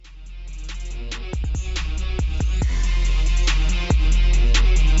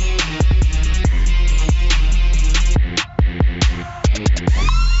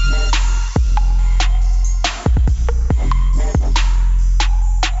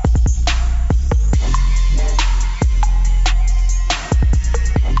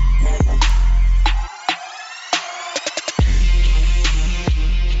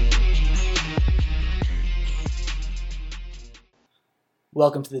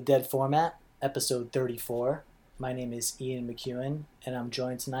Welcome to the Dead Format, episode 34. My name is Ian McEwen, and I'm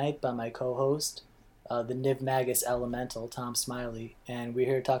joined tonight by my co-host, the Niv Magus Elemental, Tom Smiley, and we're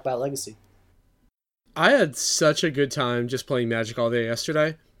here to talk about Legacy. I had such a good time just playing Magic all day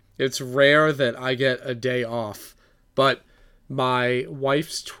yesterday. It's rare that I get a day off, but my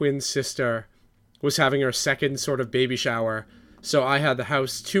wife's twin sister was having her second sort of baby shower, so I had the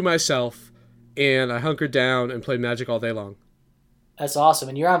house to myself, and I hunkered down and played Magic all day long. That's awesome,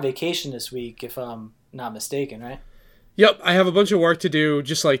 and you're on vacation this week, if I'm not mistaken, right? Yep, I have a bunch of work to do,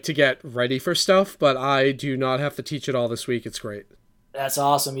 just like to get ready for stuff, but I do not have to teach it all this week. It's great. That's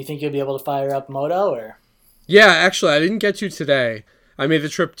awesome. You think you'll be able to fire up Moto, or? Yeah, actually, I didn't get to today. I made the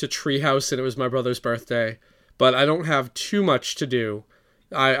trip to Treehouse, and it was my brother's birthday, but I don't have too much to do.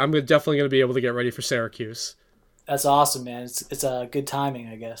 I'm definitely going to be able to get ready for Syracuse. That's awesome, man. It's a good timing,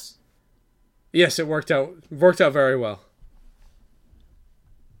 I guess. Yes, it worked out very well.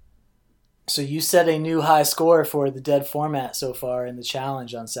 So you set a new high score for the Dead Format so far in the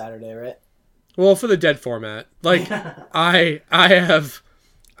challenge on Saturday, right? Well, for the Dead Format, like I've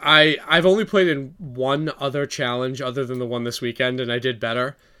only played in one other challenge other than the one this weekend, and I did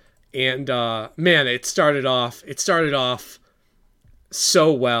better. And man, it started off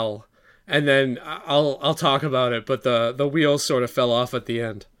so well, and then I'll talk about it, but the wheels sort of fell off at the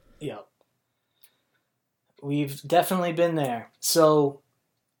end. Yep. We've definitely been there. So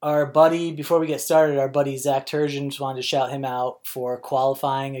our buddy, before we get started, our buddy Zach Turgeon, just wanted to shout him out for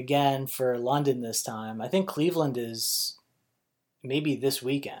qualifying again for London this time. I think Cleveland is maybe this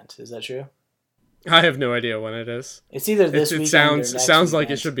weekend. Is that true? I have no idea when it is. It's either this weekend or next It sounds like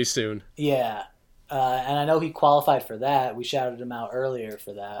weekend. it should be soon. Yeah. And I know he qualified for that. We shouted him out earlier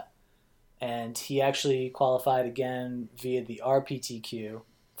for that. And he actually qualified again via the RPTQ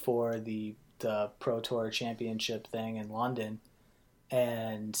for the Pro Tour Championship thing in London.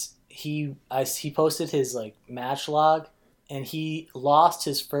 And he posted his match log, and he lost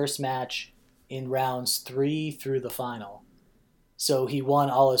his first match in rounds 3 through the final. So he won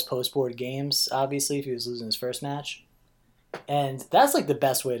all his post-board games, obviously, if he was losing his first match. And that's the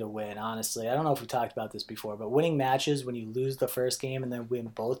best way to win, honestly. I don't know if we talked about this before, but winning matches when you lose the first game and then win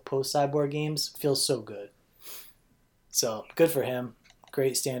both post-sideboard games feels so good. So good for him.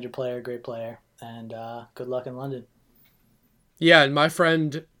 Great standard player, great player, and good luck in London. Yeah, and my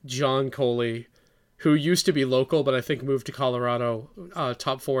friend John Coley, who used to be local, but I think moved to Colorado,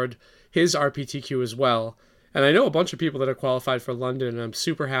 top forward his RPTQ as well. And I know a bunch of people that are qualified for London, and I'm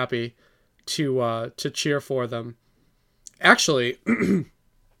super happy to cheer for them. Actually,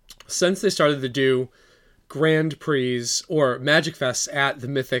 since they started to do Grand Prix or Magic Fests at the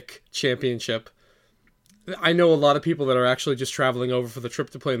Mythic Championship, I know a lot of people that are actually just traveling over for the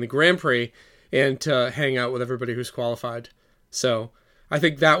trip to play in the Grand Prix and to hang out with everybody who's qualified. So I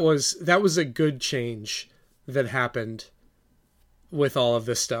think that was a good change that happened with all of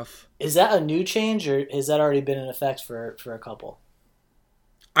this stuff. Is that a new change, or has that already been in effect for a couple?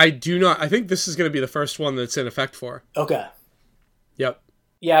 I think this is going to be the first one that's in effect for. Okay. Yep.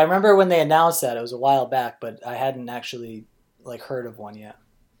 Yeah, I remember when they announced that. It was a while back, but I hadn't actually heard of one yet.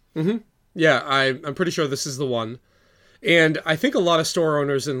 Mm-hmm. Yeah, I'm pretty sure this is the one. And I think a lot of store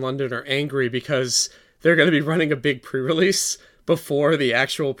owners in London are angry because they're going to be running a big pre-release before the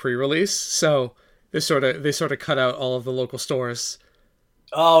actual pre-release. So they sort of cut out all of the local stores.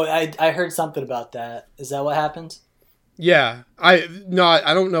 Oh, I heard something about that. Is that what happened? Yeah. I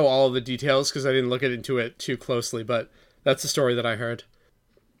don't know all of the details because I didn't look into it too closely, but that's the story that I heard.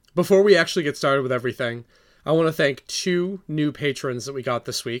 Before we actually get started with everything, I want to thank 2 new patrons that we got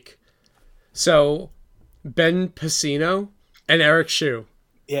this week. So, Ben Pacino and Eric Shu.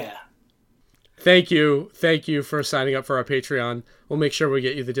 Yeah. Thank you for signing up for our Patreon. We'll make sure we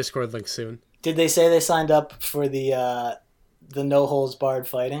get you the Discord link soon. Did they say they signed up for the no holds barred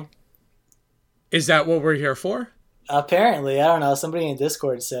fighting? Is that what we're here for? Apparently, I don't know. Somebody in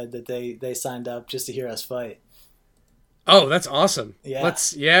Discord said that they signed up just to hear us fight. Oh, that's awesome.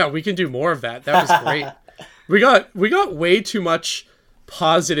 Yeah. We can do more of that. That was great. we got way too much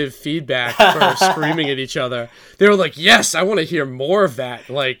positive feedback for screaming at each other. They were like, yes, I want to hear more of that.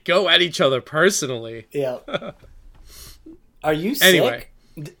 Go at each other personally. Yeah. Are you sick? Anyway.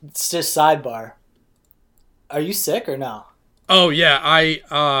 It's just sidebar. Are you sick or no? Oh,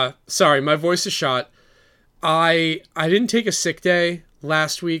 yeah. Sorry, my voice is shot. I didn't take a sick day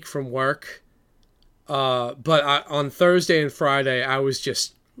last week from work. But on Thursday and Friday, I was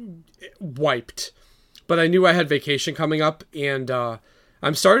just wiped. But I knew I had vacation coming up, and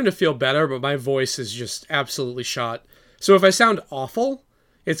I'm starting to feel better, but my voice is just absolutely shot. So if I sound awful,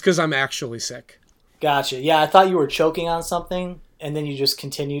 it's because I'm actually sick. Gotcha. Yeah, I thought you were choking on something, and then you just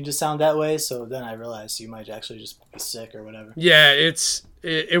continued to sound that way. So then I realized you might actually just be sick or whatever. Yeah,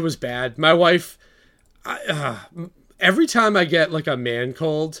 it was bad. My wife, every time I get like a man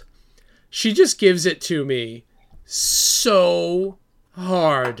cold, she just gives it to me so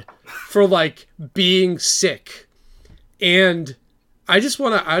hard for like being sick. And I just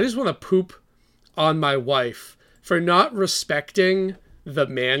want to poop on my wife for not respecting the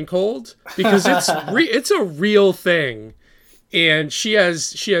man cold, because it's a real thing, and she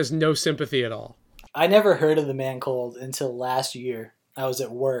has no sympathy at all. I never heard of the man cold until last year. I was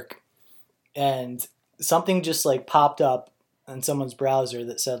at work and something just like popped up on someone's browser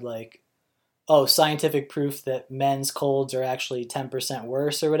that said like, oh, scientific proof that men's colds are actually 10%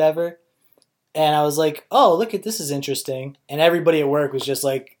 worse or whatever. And I was like, oh, look at this is interesting. And everybody at work was just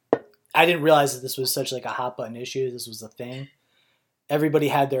like, I didn't realize that this was such like a hot button issue. This was a thing. Everybody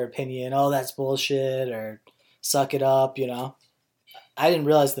had their opinion. Oh, that's bullshit, or suck it up, you know. I didn't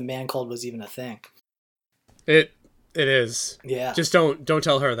realize the man cold was even a thing. It is. Yeah. Just don't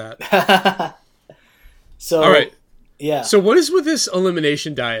tell her that. So, all right. Yeah. So what is with this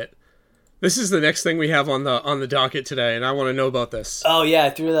elimination diet? This is the next thing we have on the docket today, and I want to know about this. Oh, yeah, I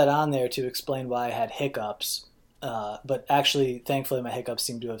threw that on there to explain why I had hiccups. But actually, thankfully, my hiccups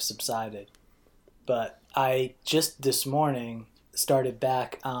seem to have subsided. But I just this morning started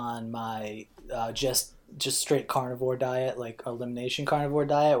back on my just straight carnivore diet, like elimination carnivore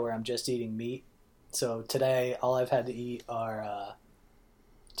diet, where I'm just eating meat. So today, all I've had to eat are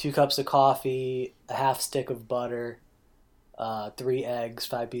 2 cups of coffee, a half stick of butter, 3 eggs,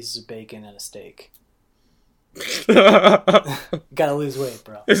 5 pieces of bacon, and a steak. Gotta lose weight,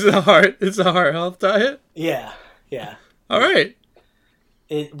 bro. It's a heart health diet? Yeah. All right.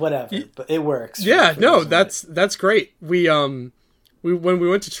 Whatever, but it works. Yeah, no, that's great. We when we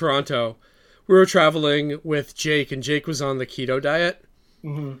went to Toronto, we were traveling with Jake, and Jake was on the keto diet.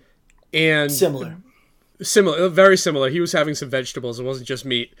 Mm-hmm. And similar, very similar. He was having some vegetables. It wasn't just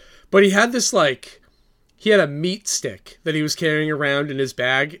meat, but he had this he had a meat stick that he was carrying around in his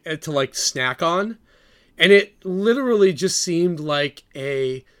bag to like snack on. And it literally just seemed like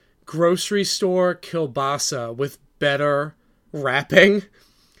a grocery store kielbasa with better wrapping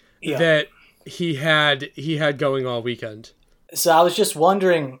that he had going all weekend. So I was just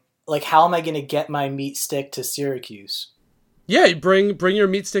wondering, like, how am I going to get my meat stick to Syracuse? Yeah, you bring your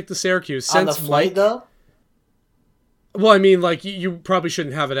meat stick to Syracuse. On the flight, though? Well, I mean, like, you probably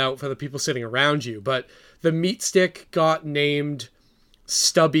shouldn't have it out for the people sitting around you, but the meat stick got named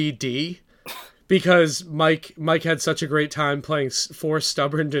Stubby D because Mike had such a great time playing for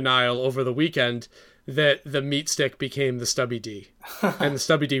Stubborn Denial over the weekend that the meat stick became the Stubby D. And the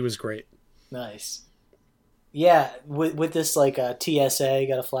Stubby D was great. Nice. Yeah, with this, like, TSA, you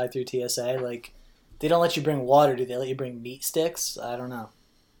gotta fly through TSA, like, they don't let you bring water, do they let you bring meat sticks? I don't know.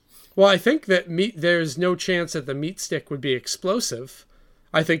 Well, I think that there's no chance that the meat stick would be explosive.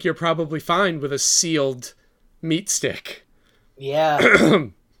 I think you're probably fine with a sealed meat stick. Yeah.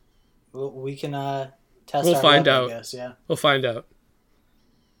 We can test we'll our find luck, out. I guess, yeah. We'll find out.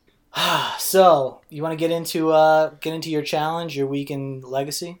 So, you want to get into your challenge, your week in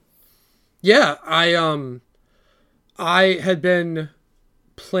Legacy? Yeah, I had been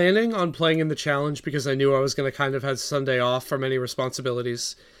planning on playing in the challenge because I knew I was going to kind of have Sunday off from any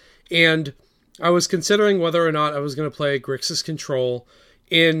responsibilities. And I was considering whether or not I was going to play Grixis Control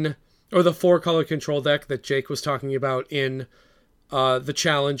or the 4-color control deck that Jake was talking about in the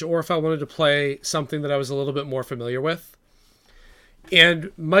challenge, or if I wanted to play something that I was a little bit more familiar with.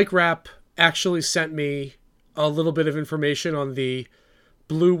 And Mike Rapp actually sent me a little bit of information on the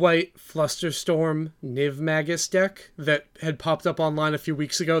blue-white Flusterstorm Niv Magus deck that had popped up online a few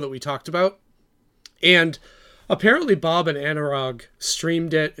weeks ago that we talked about. And apparently Bob and Anurag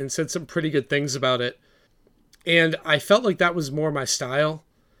streamed it and said some pretty good things about it. And I felt like that was more my style.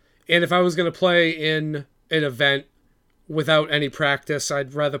 And if I was going to play in an event without any practice,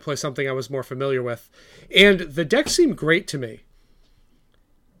 I'd rather play something I was more familiar with. And the deck seemed great to me.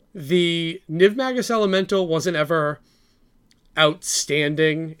 The Niv Magus Elemental wasn't ever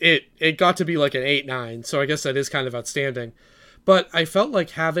outstanding. It got to be like an 8-9, so I guess that is kind of outstanding. But I felt like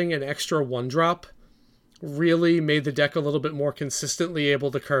having an extra 1-drop really made the deck a little bit more consistently able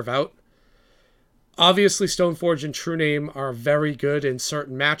to curve out. Obviously, Stoneforge and True Name are very good in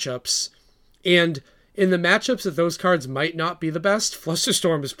certain matchups, and in the matchups that those cards might not be the best,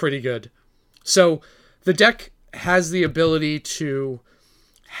 Flusterstorm is pretty good. So the deck has the ability to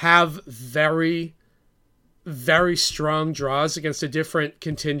have very, very strong draws against a different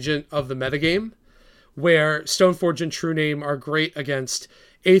contingent of the metagame, where Stoneforge and True Name are great against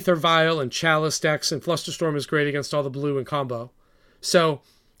Aether Vial and Chalice decks, and Flusterstorm is great against all the blue and combo. So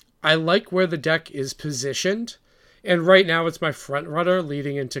I like where the deck is positioned. And right now it's my front runner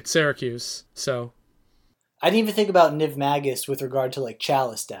leading into Syracuse. So I didn't even think about Niv Magus with regard to like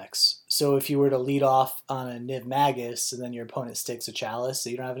Chalice decks. So if you were to lead off on a Niv Magus and then your opponent sticks a Chalice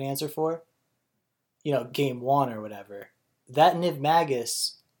that you don't have an answer for, game 1 or whatever, that Niv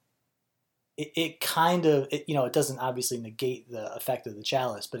Magus, it doesn't obviously negate the effect of the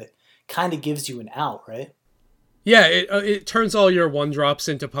Chalice, but it kind of gives you an out, right? Yeah, it turns all your 1-drops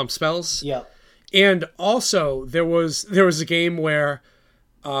into pump spells. Yep. And also, there was a game where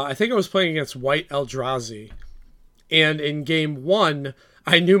I think I was playing against White Eldrazi, and in game 1,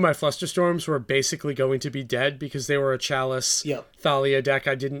 I knew my Flusterstorms were basically going to be dead because they were a Chalice Thalia deck.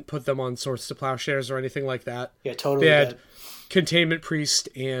 I didn't put them on Swords to Plowshares or anything like that. Yeah, totally. They had Containment Priest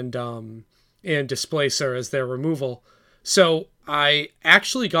and Displacer as their removal. So I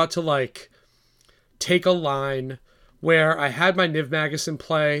actually got to take a line where I had my Niv Magus in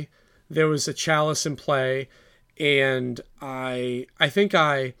play. There was a Chalice in play, and I think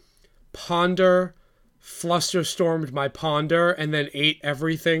I Flusterstormed my Ponder and then ate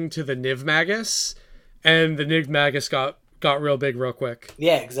everything to the Niv Magus, and the Niv Magus got real big real quick.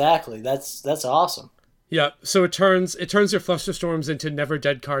 Yeah, exactly. That's awesome. Yeah, so it turns your Flusterstorms into Never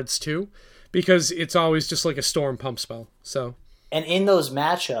Dead cards too, because it's always just like a storm pump spell. So, and in those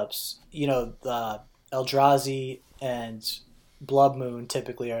matchups, the Eldrazi and Blood Moon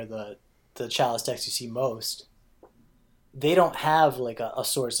typically are the Chalice decks you see most. They don't have like a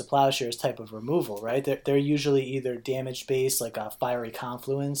Swords to Plowshares type of removal, right? They're usually either damage based, like a Fiery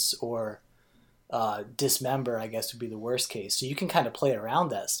Confluence, or Dismember, I guess would be the worst case. So you can kind of play around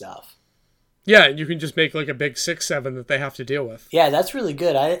that stuff. Yeah, you can just make like a big 6/7 that they have to deal with. Yeah, that's really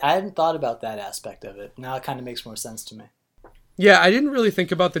good. I hadn't thought about that aspect of it. Now it kind of makes more sense to me. Yeah, I didn't really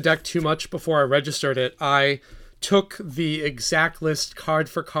think about the deck too much before I registered it. I took the exact list card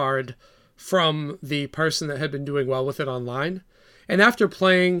for card from the person that had been doing well with it online. And after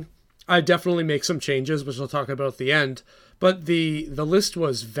playing, I definitely make some changes, which I'll talk about at the end. But the list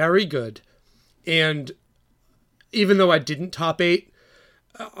was very good. And even though I didn't top 8,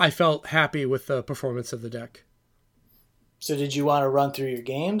 I felt happy with the performance of the deck. So did you want to run through your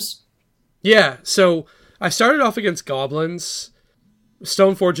games? Yeah, so I started off against Goblins.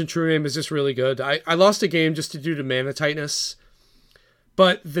 Stoneforge and True Name is just really good. I lost a game just due to mana tightness.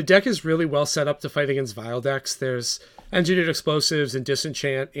 But the deck is really well set up to fight against Vile decks. There's Engineered Explosives and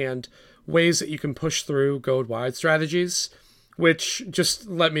Disenchant and ways that you can push through Goad Wide strategies, which just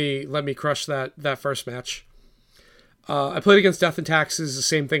let me crush that first match. I played against Death and Taxes. The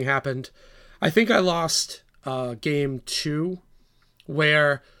same thing happened. I think I lost game 2,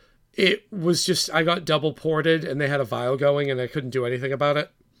 where it was just I got double ported and they had a Vile going and I couldn't do anything about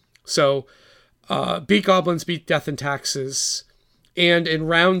it. So beat Goblins, beat Death and Taxes. And in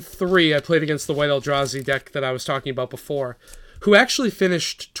round 3, I played against the White Eldrazi deck that I was talking about before, who actually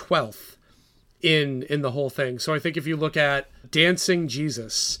finished 12th in the whole thing. So I think if you look at Dancing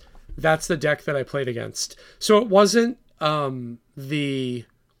Jesus, that's the deck that I played against. So it wasn't the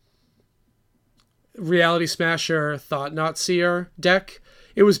Reality Smasher Thought Not Seer deck.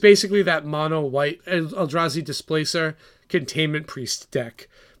 It was basically that mono White Eldrazi Displacer Containment Priest deck.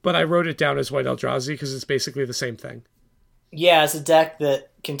 But I wrote it down as White Eldrazi because it's basically the same thing. Yeah, it's a deck that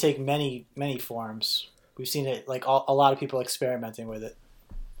can take many, many forms. We've seen it, a lot of people experimenting with it.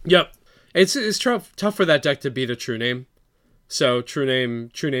 Yep. It's tough for that deck to beat a True Name. So True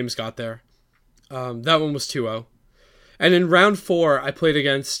Name's got there. That one was 2-0. And in round 4, I played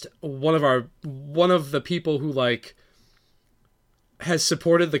against one of the people who has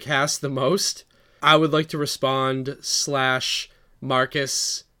supported the cast the most. I would like to respond /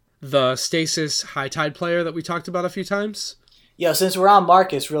 Marcus, the Stasis High Tide player that we talked about a few times. Yo, since we're on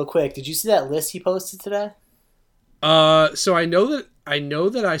Marcus, real quick, did you see that list he posted today? So I know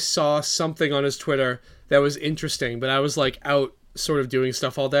that I saw something on his Twitter that was interesting, but I was out sort of doing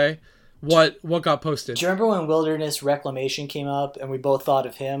stuff all day. What got posted? Do you remember when Wilderness Reclamation came up and we both thought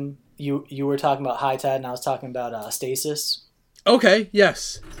of him? You were talking about High Tide and I was talking about Stasis. Okay,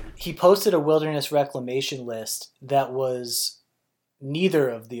 yes. He posted a Wilderness Reclamation list that was neither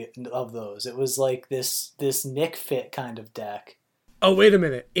of those. It was like this Nick Fit kind of deck. Oh, wait a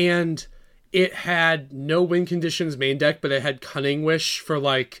minute. And it had no win conditions main deck, but it had Cunning Wish for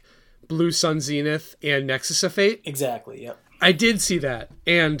Blue Sun Zenith and Nexus of Fate. Exactly, yep. I did see that.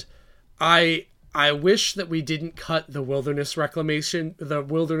 And I wish that we didn't cut the Wilderness Reclamation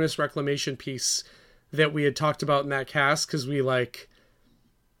piece that we had talked about in that cast, because we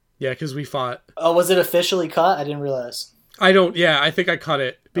fought. Oh, was it officially cut? I didn't realize. I think I cut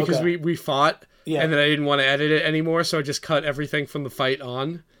it because we fought Yeah. And then I didn't want to edit it anymore, so I just cut everything from the fight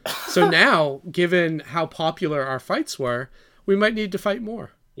on. So now, given how popular our fights were, we might need to fight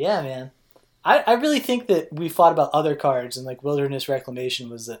more. Yeah, man. I really think that we fought about other cards, and like Wilderness Reclamation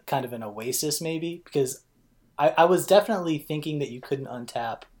was kind of an oasis, maybe, because I was definitely thinking that you couldn't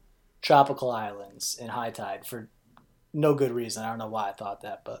untap Tropical Islands in High Tide for no good reason. I don't know why I thought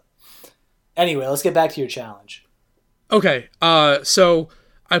that, but anyway, let's get back to your challenge. Okay, so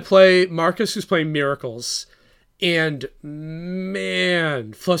I play Marcus, who's playing Miracles, and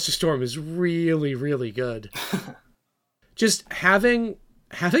man, Flusterstorm is really, really good. Just having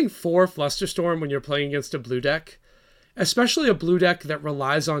 4 Flusterstorm when you're playing against a blue deck, especially a blue deck that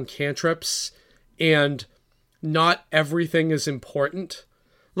relies on cantrips and not everything is important.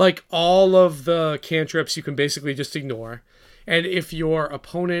 Like, all of the cantrips you can basically just ignore. And if your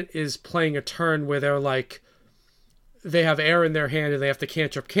opponent is playing a turn where they're like, they have air in their hand and they have to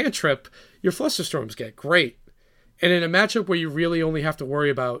cantrip, your Flusterstorms get great. And in a matchup where you really only have to worry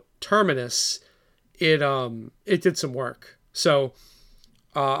about Terminus, it did some work. So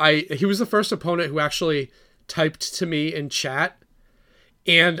he was the first opponent who actually typed to me in chat,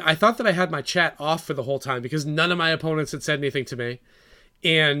 and I thought that I had my chat off for the whole time because none of my opponents had said anything to me,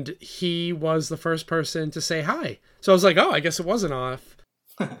 and he was the first person to say hi. So I was like, oh, I guess it wasn't off.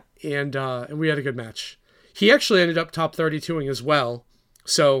 and we had a good match. He actually ended up top 32ing as well.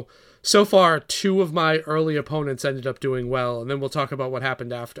 So far, 2 of my early opponents ended up doing well, and then we'll talk about what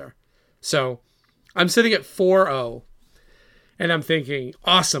happened after. So I'm sitting at 4-0. And I'm thinking,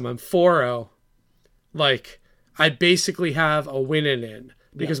 awesome, I'm 4-0. Like, I basically have a win in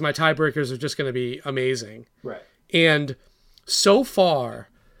because my tiebreakers are just going to be amazing. Right. And so far,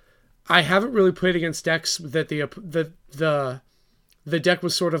 I haven't really played against decks that the deck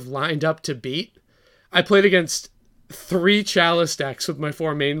was sort of lined up to beat. I played against 3 Chalice decks with my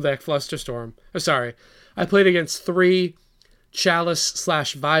 4 main deck Flusterstorm. I played against 3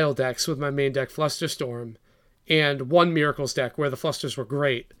 Chalice/Vial decks with my main deck Flusterstorm. And 1 Miracles deck where the Flusters were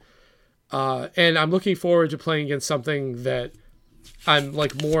great. And I'm looking forward to playing against something that I'm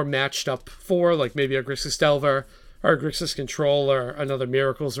like more matched up for, like maybe a FlusterDelver or a Grixis Control or another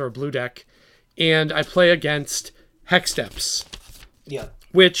Miracles or a blue deck. And I play against Hexsteps. Yeah.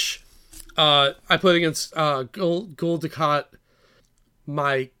 Which I played against Gul Dukat.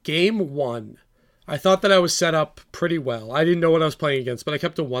 My game 1, I thought that I was set up pretty well. I didn't know what I was playing against, but I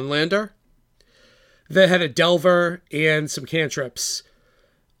kept a 1-lander that had a Delver and some cantrips.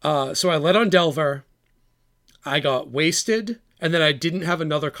 So I led on Delver. I got wasted, and then I didn't have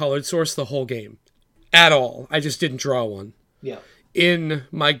another colored source the whole game. At all. I just didn't draw one. Yeah. In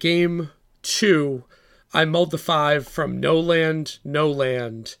my game 2, I mulled the 5 from no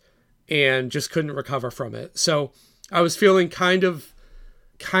land, and just couldn't recover from it. So I was feeling kind of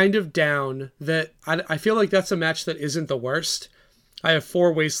down that I feel like that's a match that isn't the worst. I have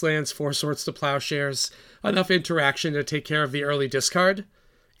 4 Wastelands, 4 Swords to Plowshares, enough interaction to take care of the early discard,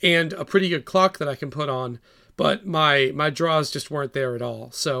 and a pretty good clock that I can put on, but my draws just weren't there at all,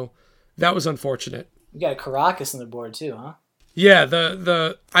 so that was unfortunate. You got a Caracas on the board too, huh?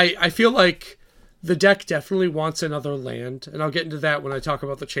 Yeah, I feel like the deck definitely wants another land, and I'll get into that when I talk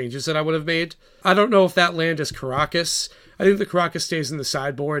about the changes that I would have made. I don't know if that land is Caracas. I think the Caracas stays in the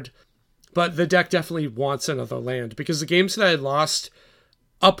sideboard, but the deck definitely wants another land, because the games that I had lost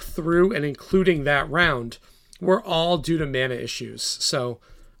up through and including that round were all due to mana issues. So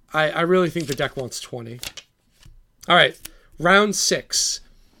I really think the deck wants 20. All right, round 6.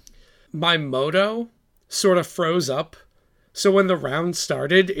 My Moto sort of froze up. So when the round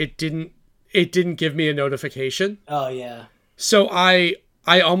started, it didn't give me a notification. Oh, yeah. So I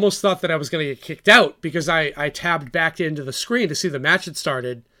almost thought that I was going to get kicked out because I tabbed back into the screen to see the match had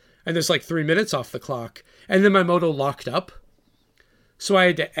started. And there's like 3 minutes off the clock. And then my Moto locked up. So I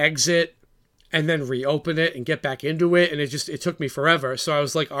had to exit and then reopen it and get back into it. And it took me forever. So I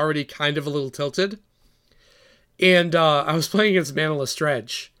was like already kind of a little tilted. And I was playing against Manaless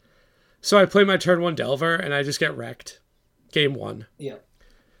Dredge. So I play my turn 1 Delver and I just get wrecked. Game 1. Yeah.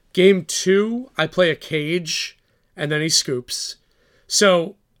 Game 2, I play a Cage and then he scoops.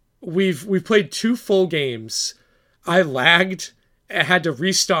 So we've played 2 full games. I lagged. I had to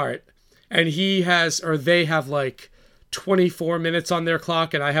restart, and they have like 24 minutes on their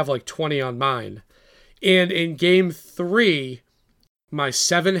clock, and I have like 20 on mine. And in game 3, my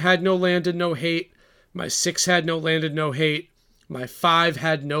 7 had no land and no hate, my 6 had no land and no hate, my 5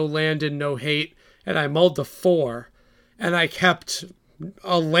 had no land and no hate, and I mulled the 4, and I kept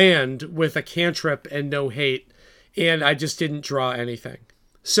a land with a cantrip and no hate, and I just didn't draw anything.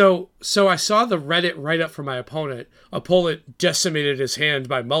 So I saw the Reddit write up for my opponent. Opponent decimated his hand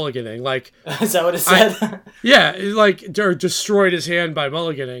by mulliganing. Like, is that what it said? Yeah, like, or destroyed his hand by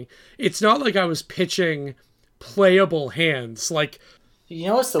mulliganing. It's not like I was pitching playable hands. Like, you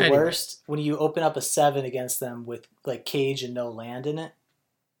know what's the worst? When you open up a 7 against them with like cage and no land in it,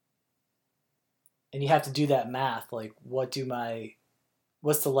 and you have to do that math. Like, what's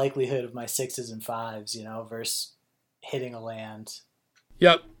the likelihood of my 6s and 5s? Versus hitting a land.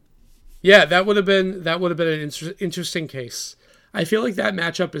 Yep. Yeah, that would have been an interesting case. I feel like that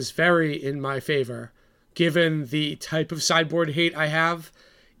matchup is very in my favor, given the type of sideboard hate I have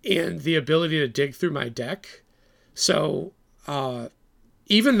and the ability to dig through my deck. So,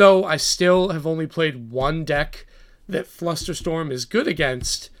 even though I still have only played one deck that Flusterstorm is good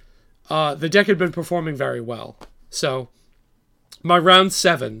against, the deck had been performing very well. So, my round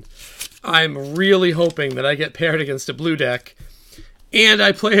 7, I'm really hoping that I get paired against a blue deck, and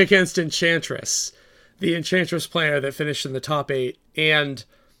I play against Enchantress, the Enchantress player that finished in the top 8. And,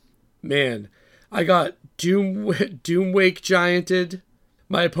 man, I got Doomwake Gianted.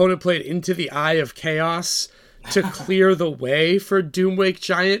 My opponent played Into the Eye of Chaos to clear the way for Doomwake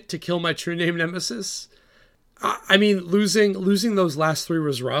Giant to kill my True Name Nemesis. I mean, losing those last 3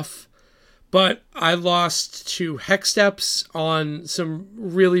 was rough, but I lost to Hex Steps on some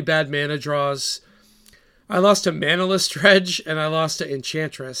really bad mana draws. I lost to Manaless Dredge, and I lost to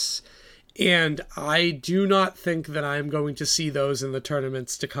Enchantress. And I do not think that I'm going to see those in the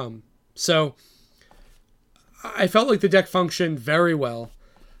tournaments to come. So, I felt like the deck functioned very well.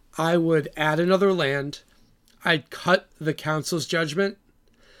 I would add another land. I'd cut the Council's Judgment.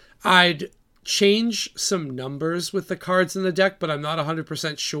 I'd change some numbers with the cards in the deck, but I'm not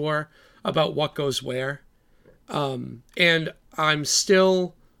 100% sure about what goes where. And I'm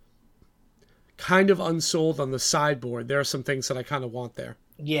still kind of unsold on the sideboard. There are some things that I kind of want there.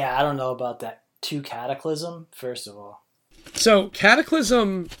 Yeah, I don't know about that 2 Cataclysm, first of all. So,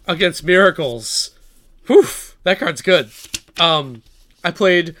 Cataclysm against Miracles. Whew, that card's good. I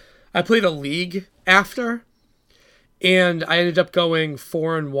played a League after, and I ended up going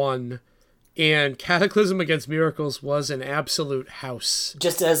 4-1, and Cataclysm against Miracles was an absolute house.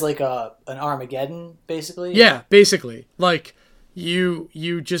 Just as like an Armageddon, basically? Yeah, basically. Like,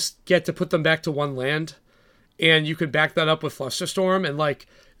 you just get to put them back to 1 land, and you can back that up with Flusterstorm, and like,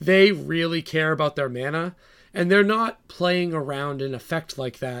 they really care about their mana, and they're not playing around an effect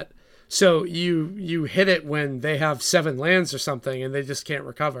like that. So you hit it when they have 7 lands or something, and they just can't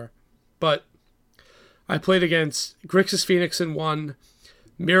recover. But I played against Grixis Phoenix in 1,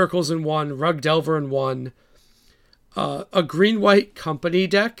 Miracles in 1, FlusterDelver in 1, a green-white company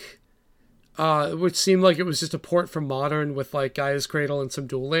deck, which seemed like it was just a port from Modern with like Gaia's Cradle and some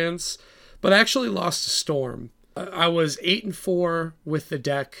dual lands, but I actually lost to Storm. I was 8-4 with the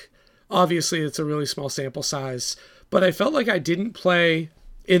deck. Obviously, it's a really small sample size, but I felt like I didn't play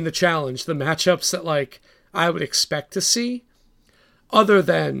in the challenge the matchups that like I would expect to see, other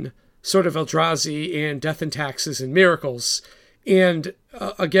than sort of Eldrazi and Death and Taxes and Miracles. And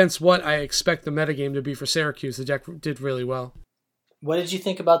against what I expect the metagame to be for Syracuse, the deck did really well. What did you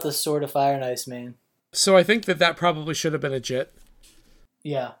think about the Sword of Fire and Ice main? So I think that probably should have been a JIT.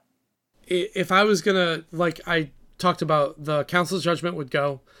 Yeah. If I was going to, like I talked about, the Council's Judgment would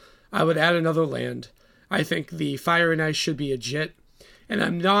go, I would add another land. I think the Fire and Ice should be a JIT. And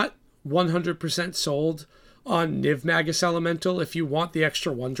I'm not 100% sold on Niv Magus Elemental if you want the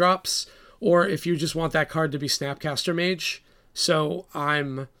extra 1-drops, or if you just want that card to be Snapcaster Mage. So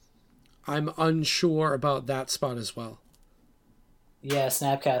I'm unsure about that spot as well. Yeah,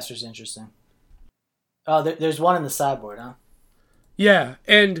 Snapcaster's interesting. Oh, there's one in the sideboard, huh? Yeah,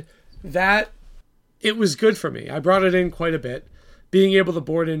 and that, it was good for me. I brought it in quite a bit. Being able to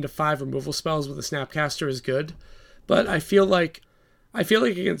board into 5 removal spells with a Snapcaster is good, but I feel like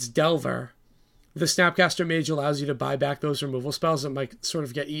against Delver, the Snapcaster Mage allows you to buy back those removal spells that might sort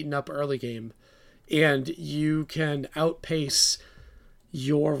of get eaten up early game, and you can outpace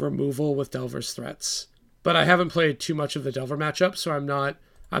your removal with Delver's threats. But I haven't played too much of the Delver matchup, so I'm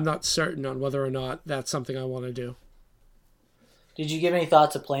not certain on whether or not that's something I want to do. Did you give any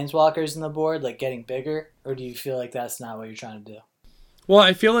thought to Planeswalkers in the board, like getting bigger, or do you feel like that's not what you're trying to do? Well,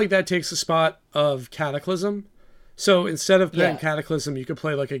 I feel like that takes the spot of Cataclysm. So instead of playing Cataclysm, you could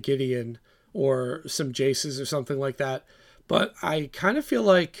play like a Gideon or some Jaces or something like that. But I kind of feel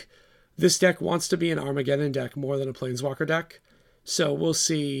like this deck wants to be an Armageddon deck more than a Planeswalker deck. So we'll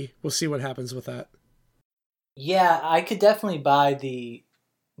see what happens with that. Yeah, I could definitely buy the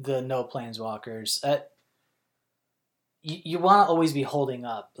no Planeswalkers. You want to always be holding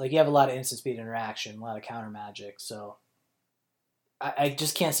up. Like, you have a lot of instant speed interaction, a lot of counter magic. So I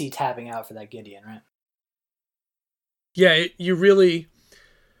just can't see tapping out for that Gideon, right? Yeah, you really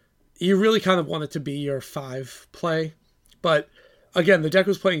kind of want it to be your 5 play. But again, the deck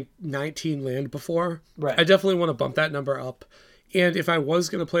was playing 19 land before. Right. I definitely want to bump that number up. And if I was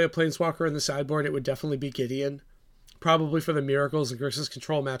going to play a Planeswalker in the sideboard, it would definitely be Gideon. Probably for the Miracles and Versus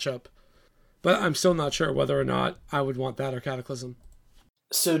Control matchup. But I'm still not sure whether or not I would want that or Cataclysm.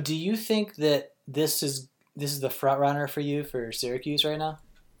 So do you think that this is the front runner for you for Syracuse right now?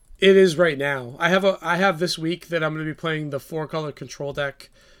 It is right now. I have this week that I'm going to be playing the 4-color control deck.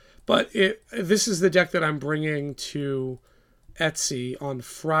 But this is the deck that I'm bringing to Etsy on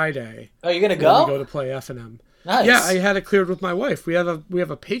Friday. Oh, you're gonna go? We go to play F&M. Nice. Yeah, I had it cleared with my wife. We have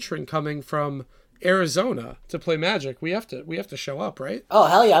a patron coming from Arizona to play Magic. We have to show up, right? Oh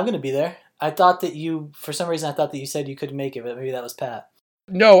hell yeah, I'm gonna be there. I thought that for some reason I thought that you said you couldn't make it, but maybe that was Pat.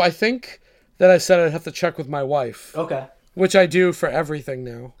 No, I think that I said I'd have to check with my wife. Okay. Which I do for everything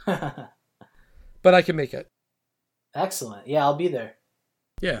now. But I can make it. Excellent. Yeah, I'll be there.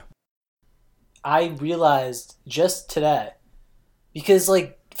 Yeah. I realized just today, because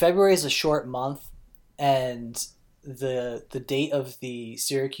like February is a short month, and the date of the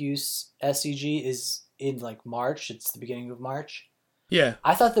Syracuse SCG is in like March. It's the beginning of March. Yeah.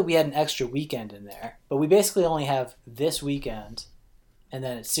 I thought that we had an extra weekend in there, but we basically only have this weekend, and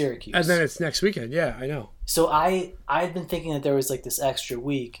then it's Syracuse. And then it's next weekend. Yeah, I know. So I'd been thinking that there was like this extra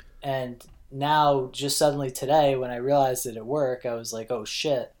week, and now just suddenly today when I realized it at work, I was like, oh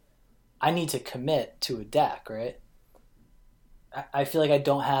shit, I need to commit to a deck, right? I feel like I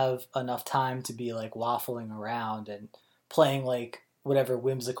don't have enough time to be like waffling around and playing like whatever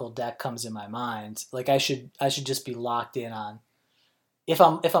whimsical deck comes in my mind. Like I should just be locked in on, if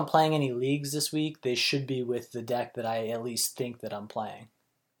I'm playing any leagues this week, they should be with the deck that I at least think that I'm playing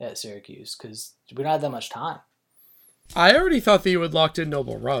at Syracuse, because we don't have that much time. I already thought that you had locked in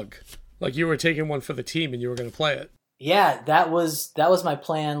Noble Rug. Like you were taking one for the team and you were going to play it. Yeah, that was my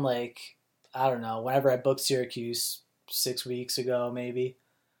plan. Like, I don't know, whenever I booked Syracuse 6 weeks ago, maybe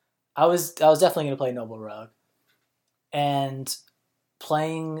I was definitely going to play Noble Rug, and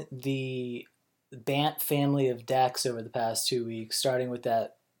playing the Bant family of decks over the past 2 weeks, starting with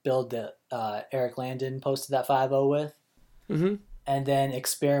that build that Eric Landon posted that 5-0 with, mm-hmm. and then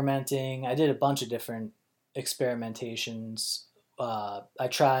experimenting. I did a bunch of different experimentations. I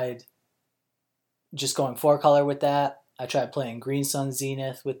tried just going 4-color with that. I tried playing Green Sun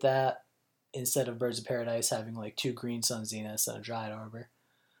Zenith with that, instead of Birds of Paradise having like 2 Green Sun Zeniths and a Dryad Arbor,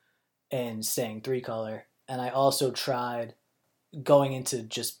 and staying 3-color. And I also tried going into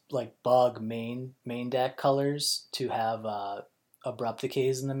just like bug main deck colors to have Abrupt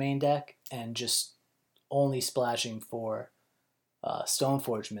Decays in the main deck, and just only splashing for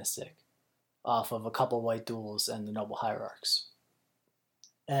Stoneforge Mystic off of a couple white duels and the Noble Hierarchs.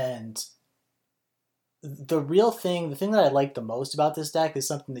 And the thing that I like the most about this deck is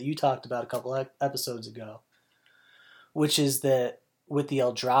something that you talked about a couple episodes ago, which is that with the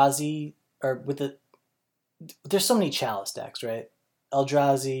Eldrazi, there's so many Chalice decks, right?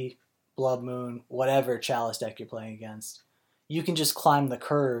 Eldrazi, Blood Moon, whatever Chalice deck you're playing against, you can just climb the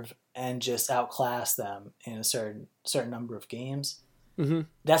curve and just outclass them in a certain number of games. Mm-hmm.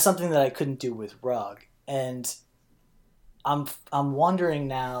 That's something that I couldn't do with Rug, and I'm wondering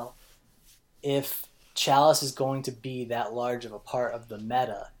now if Chalice is going to be that large of a part of the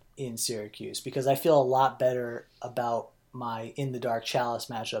meta in Syracuse, because I feel a lot better about my In the Dark Chalice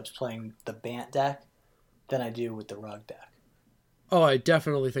matchups playing the Bant deck than I do with the Rug deck. Oh, I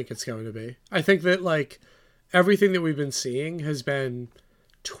definitely think it's going to be. I think that like everything that we've been seeing has been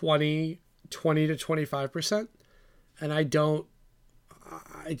 20 to 25%, and I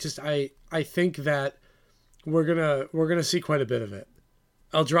think that we're gonna see quite a bit of it.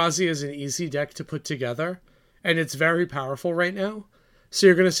 Eldrazi is an easy deck to put together, and it's very powerful right now. So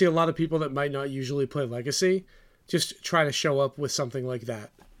you're going to see a lot of people that might not usually play Legacy just try to show up with something like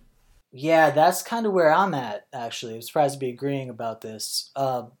that. Yeah, that's kind of where I'm at, actually. I'm surprised to be agreeing about this.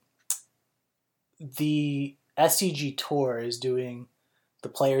 The SCG Tour is doing the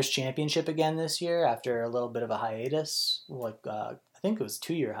Players' Championship again this year after a little bit of a hiatus. I think it was a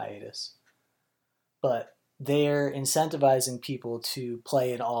 2-year hiatus. But they're incentivizing people to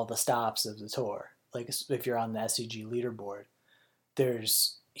play in all the stops of the tour. Like if you're on the SCG leaderboard,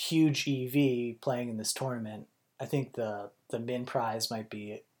 there's huge EV playing in this tournament. I think the min prize might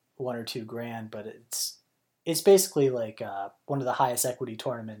be $1 or $2 grand, but it's basically like one of the highest equity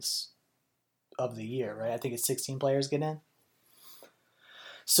tournaments of the year, right? I think it's 16 players get in.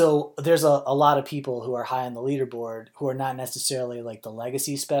 So there's a lot of people who are high on the leaderboard who are not necessarily like the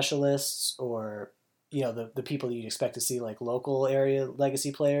legacy specialists or the people you'd expect to see, like local area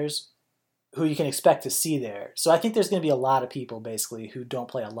legacy players, who you can expect to see there. So I think there's going to be a lot of people basically who don't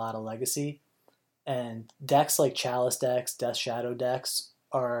play a lot of legacy, and decks like Chalice decks, Death Shadow decks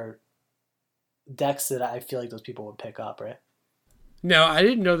are decks that I feel like those people would pick up, right? Now, I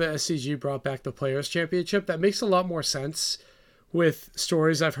didn't know that SCG brought back the Players' Championship. That makes a lot more sense with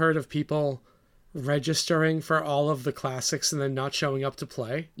stories I've heard of people registering for all of the classics and then not showing up to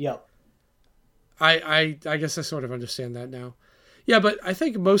play. Yep. I guess I sort of understand that now. Yeah, but I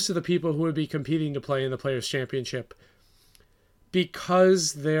think most of the people who would be competing to play in the Players' Championship,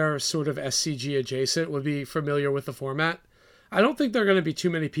 because they're sort of SCG adjacent, would be familiar with the format. I don't think there are going to be too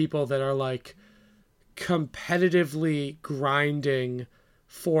many people that are like competitively grinding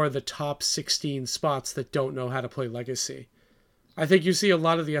for the top 16 spots that don't know how to play Legacy. I think you see a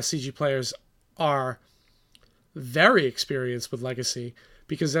lot of the SCG players are very experienced with Legacy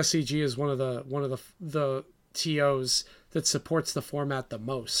because SCG is one of the TOs that supports the format the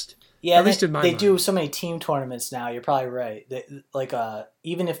most. Yeah, at least in my mind. They do so many team tournaments now. You're probably right.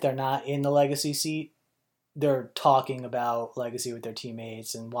 Even if they're not in the Legacy seat, they're talking about Legacy with their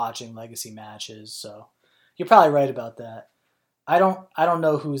teammates and watching Legacy matches. So you're probably right about that. I don't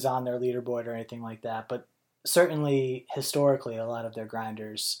know who's on their leaderboard or anything like that, but certainly historically a lot of their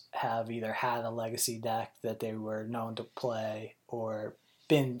grinders have either had a Legacy deck that they were known to play or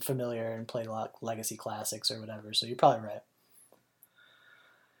been familiar and played a lot of Legacy classics or whatever. So you're probably right.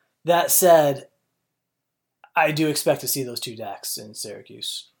 That said, I do expect to see those two decks in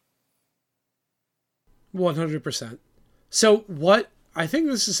Syracuse. 100%. So I think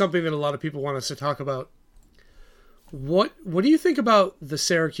this is something that a lot of people want us to talk about. What do you think about the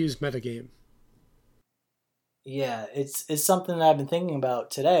Syracuse metagame? Yeah, it's something that I've been thinking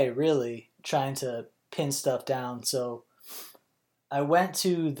about today, really, trying to pin stuff down. So I went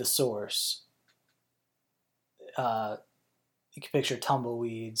to the source. You can picture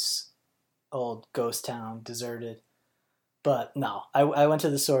tumbleweeds, old ghost town, deserted. But no, I went to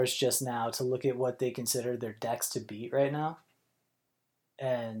the source just now to look at what they consider their decks to beat right now.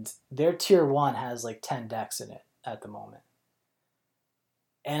 And their tier 1 has like 10 decks in it at the moment.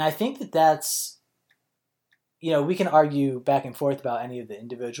 And I think that's, we can argue back and forth about any of the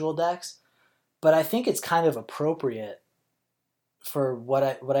individual decks, but I think it's kind of appropriate for what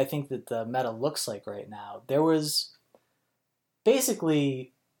I think that the meta looks like right now. There was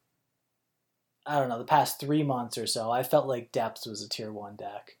basically, I don't know, the past 3 months or so, I felt like Depths was a tier 1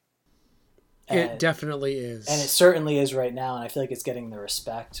 deck. It definitely is. And it certainly is right now, and I feel like it's getting the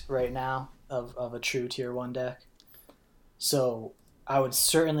respect right now of a true tier 1 deck. So I would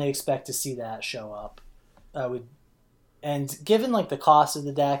certainly expect to see that show up. And given like the cost of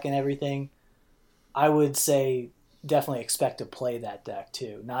the deck and everything, I would say definitely expect to play that deck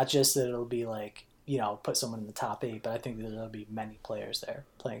too. Not just that it'll be like, put someone in the top 8, but I think that there'll be many players there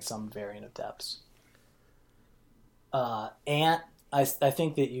playing some variant of Depths. Ant, I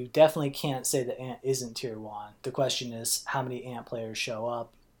think that you definitely can't say that Ant isn't tier 1. The question is how many Ant players show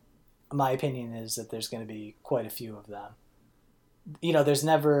up. My opinion is that there's going to be quite a few of them. There's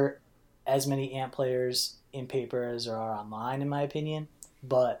never as many Ant players in paper as there are online, in my opinion,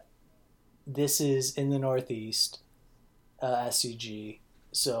 but this is in the Northeast, SCG,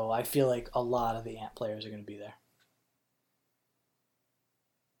 so I feel like a lot of the Ant players are going to be there.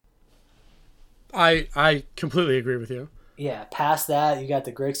 I completely agree with you. Yeah, past that, you got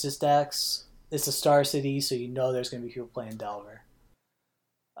the Grixis decks. It's a Star City, so there's going to be people playing Delver.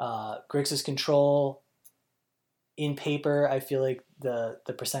 Grixis Control, in paper, I feel like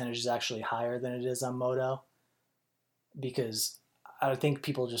the percentage is actually higher than it is on Moto, because I think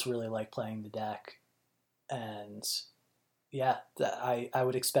people just really like playing the deck. And yeah, I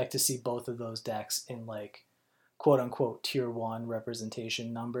would expect to see both of those decks in like quote-unquote tier 1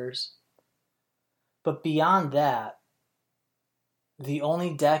 representation numbers. But beyond that, the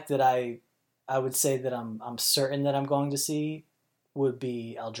only deck that I would say that I'm certain that I'm going to see would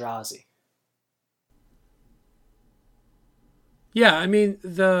be Eldrazi. Yeah, I mean,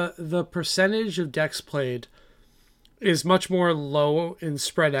 the percentage of decks played is much more low and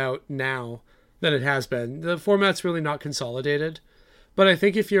spread out now than it has been. The format's really not consolidated. But I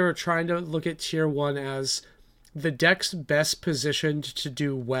think if you're trying to look at tier 1 as the deck's best positioned to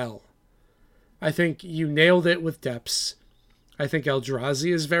do well, I think you nailed it with Depths. I think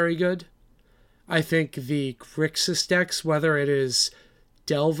Eldrazi is very good. I think the Grixis decks, whether it is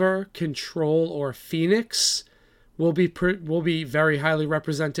Delver, Control, or Phoenix, will be very highly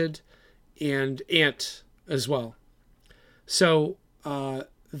represented, and Ant as well. So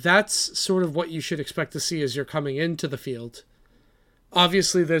that's sort of what you should expect to see as you're coming into the field.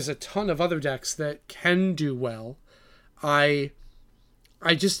 Obviously, there's a ton of other decks that can do well. I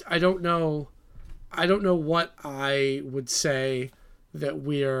don't know. I don't know what I would say that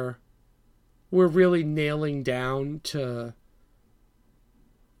we're really nailing down to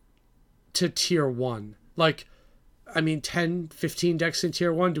tier 1. Like, I mean, 10, 15 decks in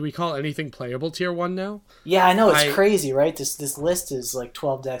tier 1. Do we call anything playable tier 1 now? Yeah, I know, it's crazy, right? This list is like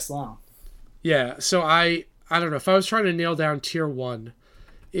 12 decks long. Yeah, so I don't know. If I was trying to nail down tier 1,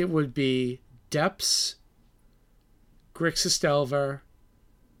 it would be Depths, Grixis Delver,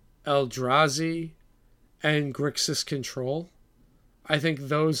 Eldrazi, and Grixis Control. I think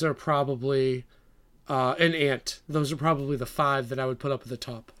those are probably an Ant. Those are probably the 5 that I would put up at the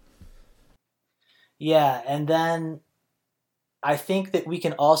top. Yeah, and then I think that we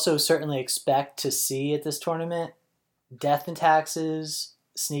can also certainly expect to see at this tournament Death and Taxes,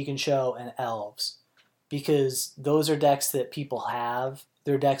 Sneak and Show, and Elves. Because those are decks that people have.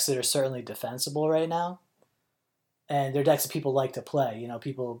 They're decks that are certainly defensible right now. And they're decks that people like to play. You know,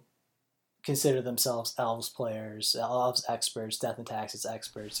 people consider themselves Elves players, Elves experts, Death and Taxes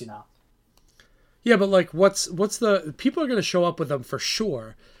experts, you know. Yeah, but like what's the people are going to show up with them for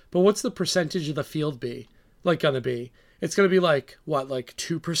sure. But what's the percentage of the field be? Like going to be? It's going to be like what, like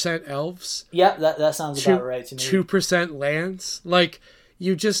 2% elves? Yeah, that sounds about right to me. 2% lands? Like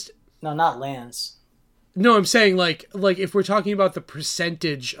you just No, not lands. No, I'm saying like if we're talking about the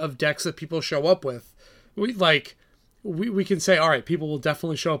percentage of decks that people show up with, we can say all right, people will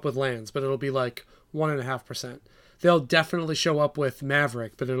definitely show up with lands, but it'll be like 1.5%. They'll definitely show up with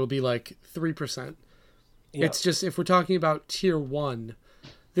Maverick, but it'll be like 3%. Yep. It's just if we're talking about tier 1,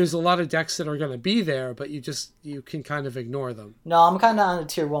 there's a lot of decks that are going to be there, but you can kind of ignore them. No, I'm kind of on a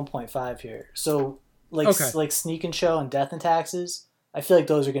tier 1.5 here. So like Sneak and Show and Death and Taxes, I feel like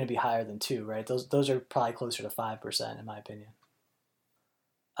those are going to be higher than 2, right? Those are probably closer to 5% in my opinion.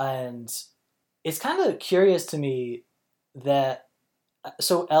 And it's kind of curious to me that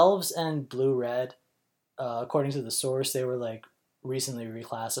so Elves and Blue Red, according to the source, they were like recently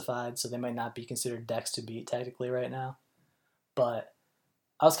reclassified, so they might not be considered decks to beat technically right now. But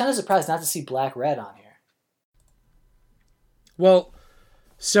I was kind of surprised not to see Black Red on here. Well,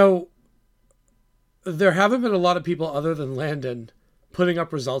 so there haven't been a lot of people other than Landon putting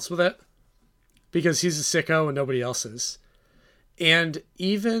up results with it because he's a sicko and nobody else is. And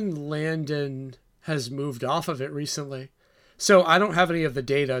even Landon has moved off of it recently. So I don't have any of the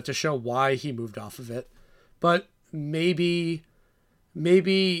data to show why he moved off of it. But maybe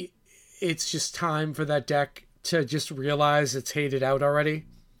it's just time for that deck to just realize it's hated out already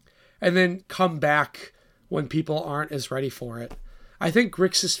and then come back when people aren't as ready for it. I think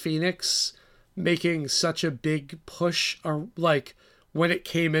Grixis Phoenix making such a big push, or like when it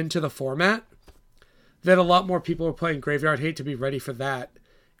came into the format, that a lot more people were playing Graveyard Hate to be ready for that,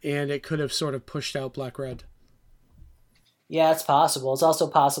 and it could have sort of pushed out Black Red. Yeah, it's possible. It's also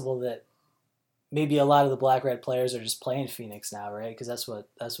possible that maybe a lot of the Black Red players are just playing Phoenix now, right? Because that's what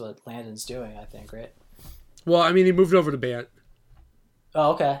Landon's doing, I think, right? Well, I mean, he moved over to Bant.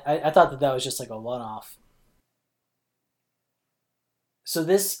 Oh, okay. I thought that was just like a one-off. So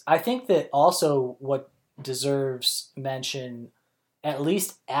this, I think that also what deserves mention, at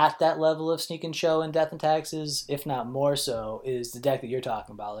least at that level of Sneak and Show and Death and Taxes, if not more so, is the deck that you're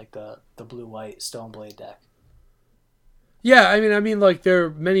talking about, like the blue-white Stoneblade deck. Yeah, I mean, like there are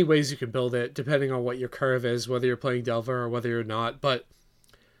many ways you can build it depending on what your curve is, whether you're playing Delver or whether you're not. But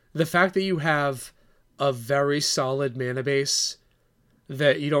the fact that you have a very solid mana base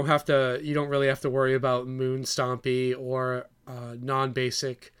that you don't really have to worry about Moon Stompy or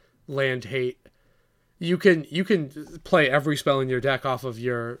non-basic land hate. You can play every spell in your deck off of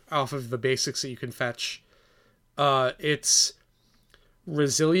the basics that you can fetch. It's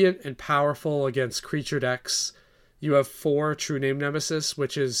resilient and powerful against creature decks. You have 4 True Name Nemesis,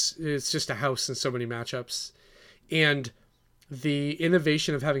 which it's just a house in so many matchups. And the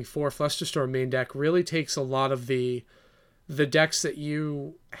innovation of having 4 Flusterstorm main deck really takes a lot of the decks that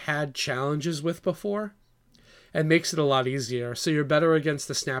you had challenges with before and makes it a lot easier. So you're better against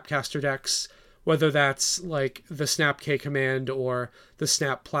the Snapcaster decks, whether that's like the Snap K command or the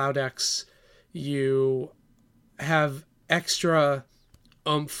Snap Plow decks. You have extra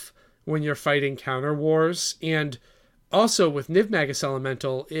oomph when you're fighting counter wars. And also with Niv Magus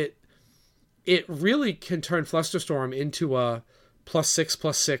Elemental, it really can turn Flusterstorm into a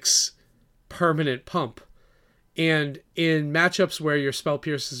 +6/+6 permanent pump. And in matchups where your Spell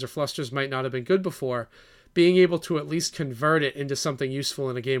Pierces or Flusters might not have been good before, being able to at least convert it into something useful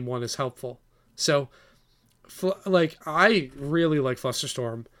in a game 1 is helpful. So, I really like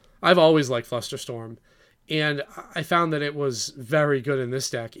Flusterstorm. I've always liked Flusterstorm. And I found that it was very good in this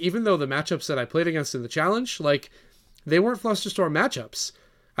deck. Even though the matchups that I played against in the challenge, like, they weren't Flusterstorm matchups.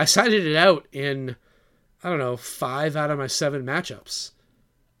 I sided it out in, I don't know, 5 out of my 7 matchups.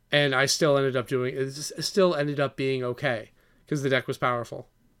 And I still ended up being okay because the deck was powerful.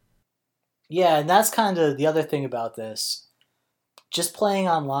 Yeah, and that's kind of the other thing about this. Just playing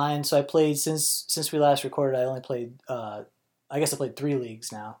online, so I played since we last recorded. I only played, I guess I played 3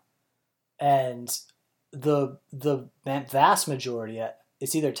 leagues now, and the vast majority,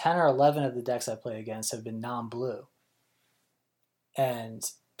 it's either 10 or 11 of the decks I play against have been non-blue, and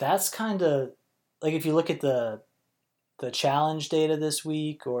that's kind of like if you look at the challenge data this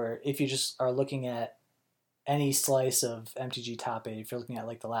week, or if you just are looking at any slice of MTG Top 8, if you're looking at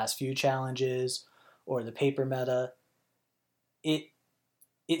like the last few challenges or the paper meta,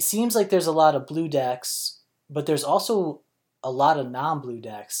 it seems like there's a lot of blue decks, but there's also a lot of non-blue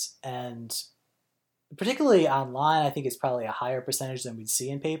decks, and particularly online, I think it's probably a higher percentage than we'd see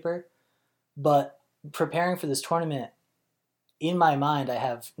in paper. But preparing for this tournament, in my mind, I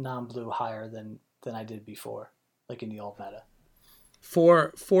have non-blue higher than I did before, like in the old meta.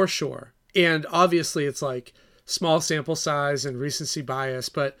 For sure. And obviously it's like small sample size and recency bias,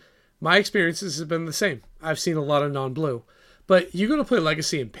 but my experiences have been the same. I've seen a lot of non-blue. But you're going to play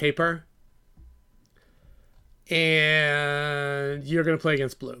Legacy in paper, and you're going to play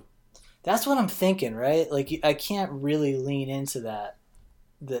against blue. That's what I'm thinking, right? Like, I can't really lean into that,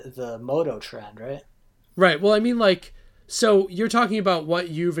 the Moto trend, right? Right. Well, I mean, like, so you're talking about what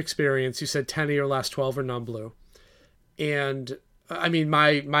you've experienced. You said 10 of your last 12 are non-blue. And, I mean,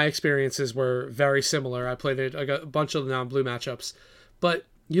 my experiences were very similar. I played a bunch of non-blue matchups. But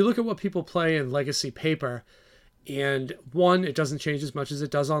you look at what people play in Legacy paper, and one, it doesn't change as much as it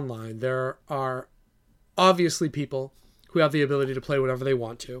does online. There are obviously people who have the ability to play whatever they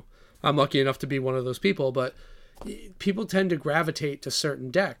want to. I'm lucky enough to be one of those people, but people tend to gravitate to certain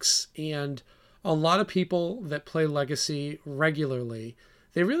decks. And a lot of people that play Legacy regularly,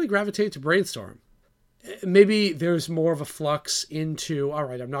 they really gravitate to Brainstorm. Maybe there's more of a flux into, all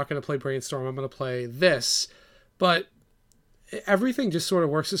right, I'm not going to play Brainstorm, I'm going to play this. But everything just sort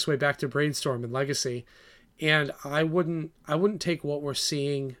of works its way back to Brainstorm and Legacy. And I wouldn't take what we're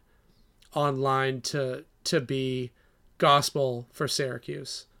seeing online to be gospel for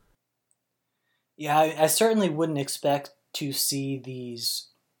Syracuse. Yeah, I certainly wouldn't expect to see these,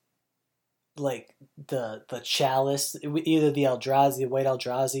 like the Chalice, either the Eldrazi, the White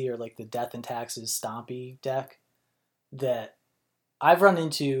Eldrazi, or like the Death and Taxes Stompy deck that I've run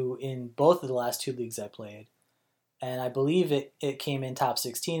into in both of the last 2 leagues I played. And I believe it came in top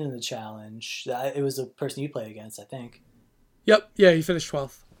 16 in the challenge. It was the person you played against, I think. Yep. Yeah, he finished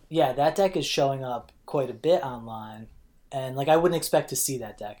 12th. Yeah, that deck is showing up quite a bit online. And like I wouldn't expect to see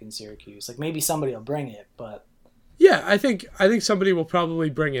that deck in Syracuse. Like maybe somebody will bring it, but yeah, I think somebody will probably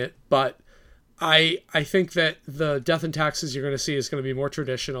bring it, but I think that the Death and Taxes you're going to see is going to be more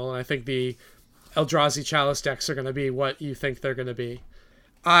traditional, and I think the Eldrazi Chalice decks are going to be what you think they're going to be.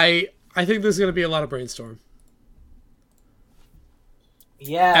 I think there's going to be a lot of Brainstorm.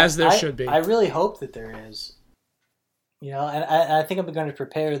 Yeah, as there should be. I really hope that there is. You know, and I think I'm going to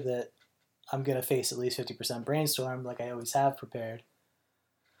prepare that I'm going to face at least 50% Brainstorm, like I always have prepared.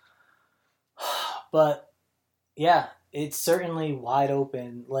 But yeah, it's certainly wide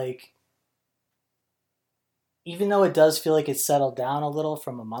open. Like, even though it does feel like it's settled down a little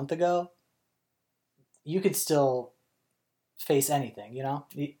from a month ago, you could still face anything, you know?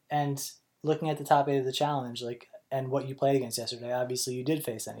 And looking at the top 8 of the challenge, like, and what you played against yesterday, obviously you did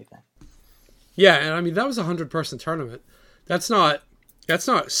face anything. Yeah, and I mean that was a 100-person tournament. That's not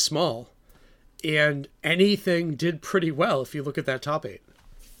small. And anything did pretty well if you look at that top 8.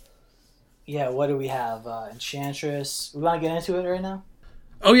 Yeah, what do we have? Enchantress. We want to get into it right now?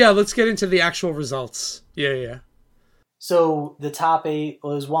 Oh yeah, let's get into the actual results. Yeah. So the top 8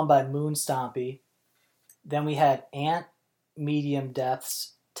 was won by Moon Stompy. Then we had Ant, Medium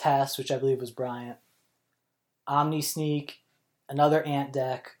Depths, Tess, which I believe was Bryant, Omni Sneak, another Ant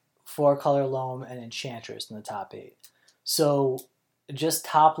deck, 4-color Loam, and Enchantress in the top 8. So just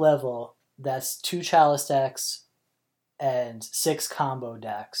top level, that's 2 Chalice decks and 6 combo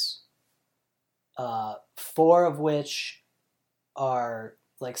decks. 4 of which are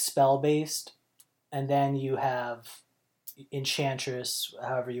like spell based, and then you have Enchantress,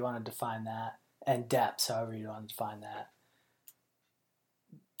 however you want to define that, and Depths, however you want to define that.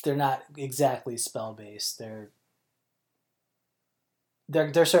 They're not exactly spell based. They're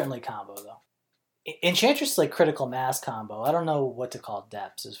certainly combo though. Enchantress is like critical mass combo. I don't know what to call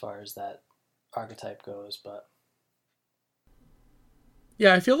Depths as far as that archetype goes, but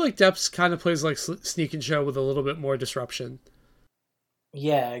Yeah, I feel like Depths kind of plays like Sneak and Show with a little bit more disruption.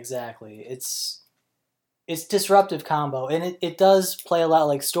 Yeah, exactly. It's disruptive combo, and it does play a lot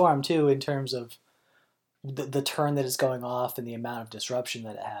like Storm too in terms of the turn that is going off and the amount of disruption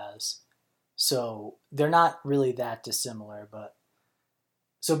that it has. So they're not really that dissimilar, but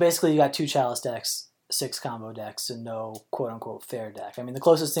so basically you got two Chalice decks, 6 combo decks, and no quote unquote fair deck. I mean, the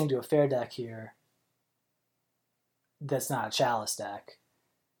closest thing to a fair deck here that's not a Chalice deck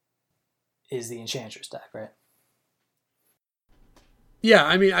is the Enchantress deck, right? Yeah,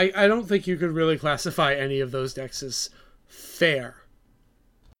 I mean, I don't think you could really classify any of those decks as fair.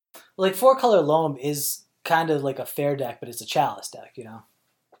 Like 4-color Loam is kind of like a fair deck, but it's a Chalice deck, you know?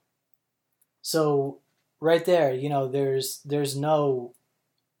 So right there, you know, there's no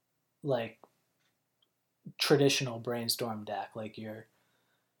like traditional Brainstorm deck like your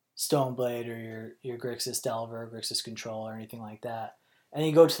Stoneblade or your Grixis Delver, Grixis Control, or anything like that. And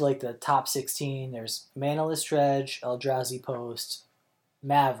you go to like the top 16, there's Manaless Dredge, Eldrazi Post,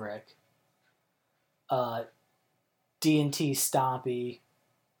 Maverick, D&T Stompy,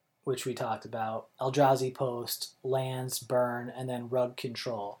 which we talked about, Eldrazi Post, Lands, Burn, and then Rug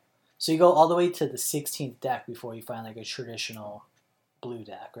Control. So you go all the way to the 16th deck before you find like a traditional blue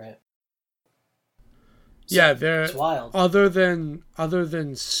deck, right? So yeah, they're it's wild. Other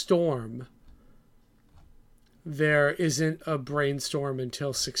than Storm, there isn't a Brainstorm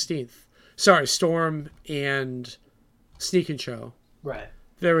until 16th. Sorry, Storm and Sneak and Show. Right.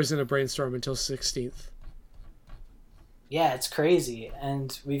 There isn't a Brainstorm until 16th. Yeah, it's crazy.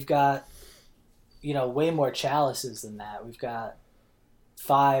 And we've got, you know, way more Chalices than that. We've got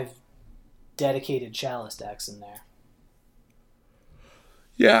 5 dedicated Chalice decks in there.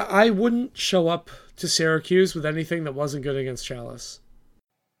 Yeah, I wouldn't show up to Syracuse with anything that wasn't good against Chalice.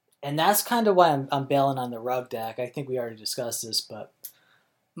 And that's kind of why I'm bailing on the Rug deck. I think we already discussed this, but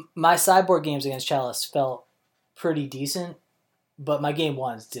my sideboard games against Chalice felt pretty decent, but my game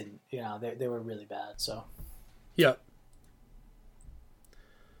ones didn't. You know, they were really bad. So, yeah,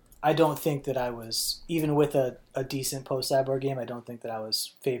 I don't think that I was, even with a decent post sideboard game, I don't think that I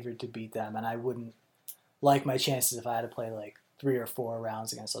was favored to beat them, and I wouldn't like my chances if I had to play like 3 or 4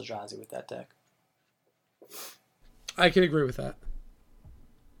 rounds against Eldrazi with that deck. I can agree with that.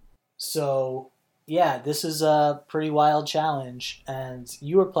 So, yeah, this is a pretty wild challenge, and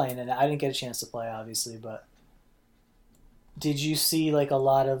you were playing in it. I didn't get a chance to play, obviously, but did you see like a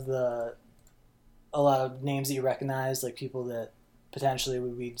lot of names that you recognize, like people that potentially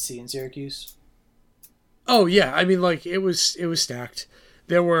we'd see in Syracuse? Oh yeah, I mean, like it was stacked.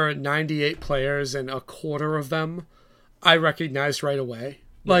 There were 98 players, and a quarter of them I recognized right away.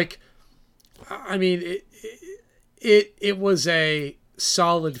 Yeah. Like, I mean, it was a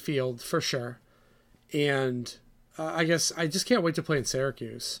solid field for sure, and I guess I just can't wait to play in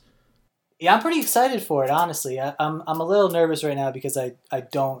Syracuse. Yeah, I'm pretty excited for it, honestly. I'm a little nervous right now because I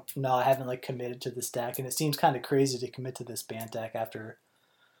don't know. I haven't like committed to this deck, and it seems kind of crazy to commit to this Bant deck after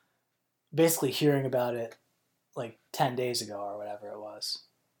basically hearing about it like 10 days ago or whatever it was.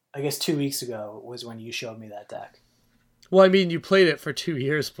 I guess 2 weeks ago was when you showed me that deck. Well, I mean, you played it for 2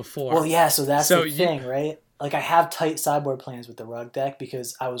 years before. Well, yeah, so that's the thing, right? Like, I have tight sideboard plans with the Rug deck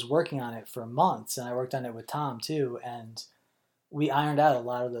because I was working on it for months, and I worked on it with Tom, too, and we ironed out a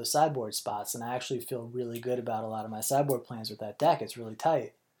lot of those sideboard spots, and I actually feel really good about a lot of my sideboard plans with that deck. It's really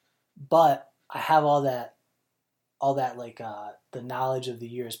tight. But I have all that like, the knowledge of the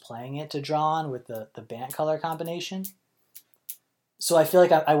years playing it to draw on with the Bant color combination. So I feel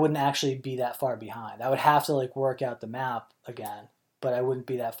like I wouldn't actually be that far behind. I would have to, like, work out the map again, but I wouldn't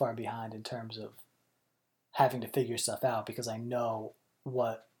be that far behind in terms of having to figure stuff out because I know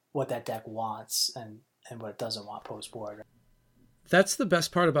what that deck wants and what it doesn't want post-board. That's the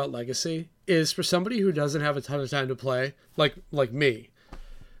best part about Legacy, is for somebody who doesn't have a ton of time to play, like me,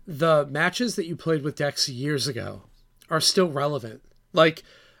 the matches that you played with decks years ago are still relevant. Like,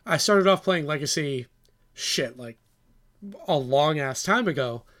 I started off playing Legacy, like, a long-ass time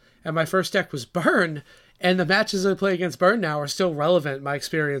ago, and my first deck was Burn, and the matches I play against Burn now are still relevant, my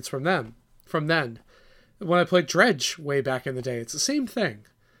experience from then. When I played Dredge way back in the day, it's the same thing.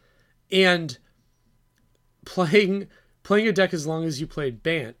 And playing a deck as long as you played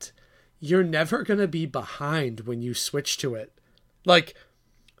Bant, you're never going to be behind when you switch to it. Like,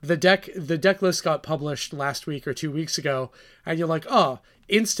 the deck list got published last week or 2 weeks ago, and you're like, oh,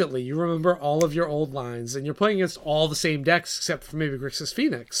 instantly you remember all of your old lines, and you're playing against all the same decks except for maybe Grixis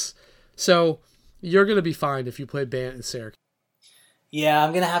Phoenix. So you're going to be fine if you play Bant and Syracuse. Yeah,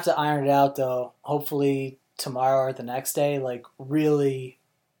 I'm going to have to iron it out, though. Hopefully tomorrow or the next day, like, really,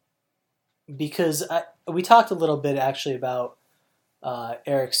 because we talked a little bit actually about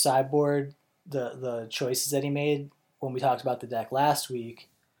Eric's sideboard, the choices that he made when we talked about the deck last week,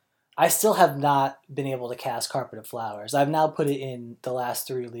 I still have not been able to cast Carpet of Flowers. I've now put it in the last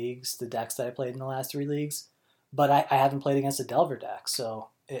 3 leagues, the decks that I played in the last 3 leagues, but I haven't played against a Delver deck, so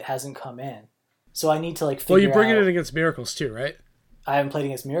it hasn't come in. So I need to like figure out... Well, you bring it in against Miracles too, right? I haven't played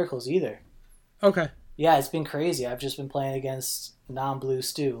against Miracles either. Okay. Yeah, it's been crazy. I've just been playing against non-blue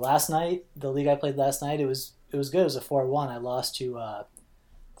Stu. Last night, the league I played last night, it was good. It was a 4-1. I lost to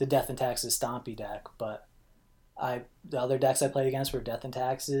the Death and Taxes Stompy deck, but the other decks I played against were Death and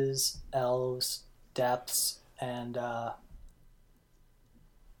Taxes, Elves, Depths, and what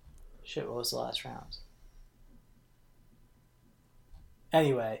was the last round?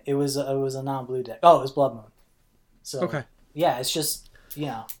 Anyway, it was a non-blue deck. Oh, it was Blood Moon. So okay. Yeah, it's just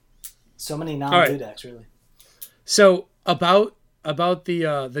so many non-blue decks really. So about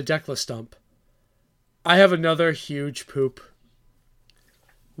the deck list dump, I have another huge poop.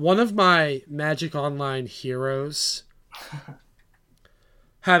 One of my Magic Online heroes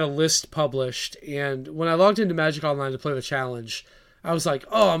had a list published, and when I logged into Magic Online to play the challenge, I was like,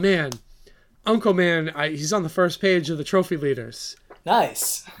 oh man, Uncle Man, he's on the first page of the trophy leaders.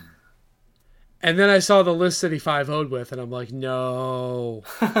 Nice. And then I saw the list that he 5-0'd with, and I'm like, no.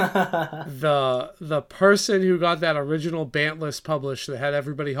 The person who got that original Bant list published that had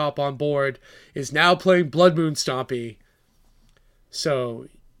everybody hop on board is now playing Blood Moon Stompy. So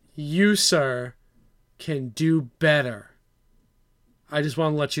you, sir, can do better. I just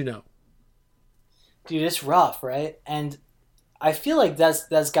want to let you know. Dude, it's rough, right? And I feel like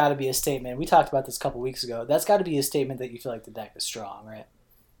that's got to be a statement. We talked about this a couple weeks ago. That's got to be a statement that you feel like the deck is strong, right?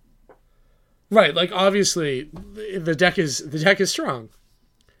 Right, like obviously the deck is strong.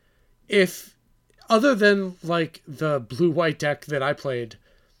 If other than like the blue-white deck that I played,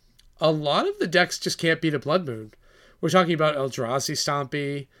 a lot of the decks just can't beat a Blood Moon. We're talking about Eldrazi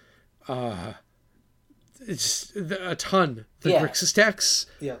Stompy, it's a ton. The Grixis decks,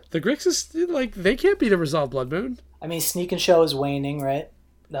 the Grixis, like they can't beat a Resolve Blood Moon. I mean, Sneak and Show is waning, right?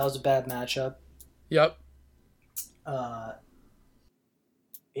 That was a bad matchup. Yep.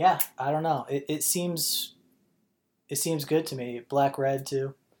 Yeah, I don't know. It seems good to me. Black red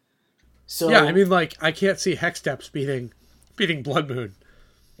too. So yeah, I mean, like I can't see Hex Depths beating Blood Moon.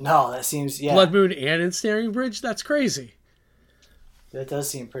 No, that seems Blood Moon and Ensnaring Bridge. That's crazy. That does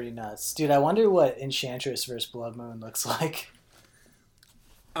seem pretty nuts, dude. I wonder what Enchantress versus Blood Moon looks like.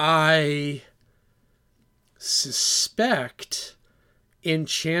 I suspect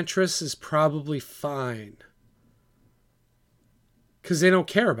Enchantress is probably fine. Because they don't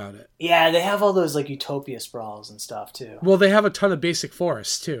care about it. Yeah, they have all those like Utopia sprawls and stuff too. Well, they have a ton of basic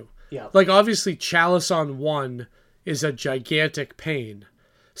forests too. Yeah. Like obviously Chalice on 1 is a gigantic pain.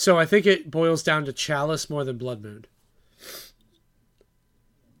 So I think it boils down to Chalice more than Blood Moon.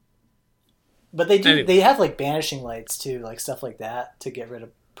 But they have like Banishing Lights too, like stuff like that to get rid of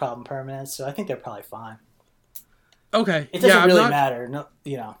problem permanents. So I think they're probably fine. Okay. It doesn't really matter. No,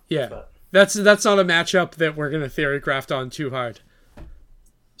 Yeah. But. That's not a matchup that we're going to theory craft on too hard.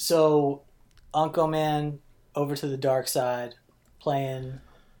 So, Uncle Man over to the dark side, playing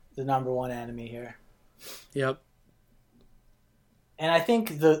the number 1 enemy here. Yep. And I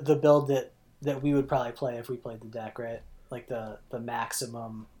think the build that we would probably play if we played the deck, right? Like the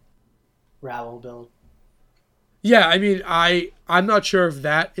maximum Ravel build. Yeah, I mean, I'm not sure if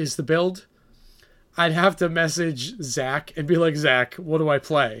that is the build. I'd have to message Zach and be like, Zach, what do I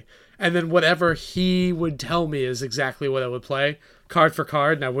play? And then whatever he would tell me is exactly what I would play, card for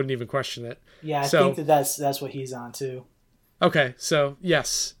card, and I wouldn't even question it. Yeah, I think that's what he's on too. Okay, so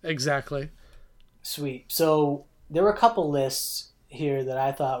yes, exactly. Sweet. So there were a couple lists here that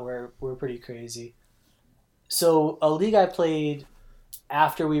I thought were pretty crazy. So a league I played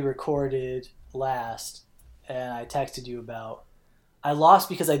after we recorded last, and I texted you about, I lost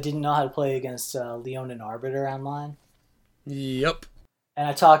because I didn't know how to play against Leonin Arbiter online. Yep. And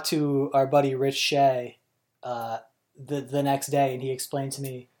I talked to our buddy Rich Shea the next day, and he explained to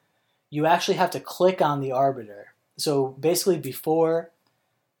me, you actually have to click on the Arbiter. So basically before,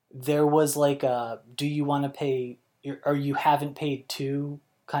 there was like a, do you want to pay, or you haven't paid 2,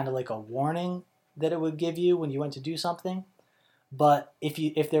 kind of like a warning that it would give you when you went to do something. But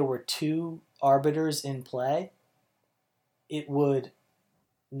if there were 2 Arbiters in play, it would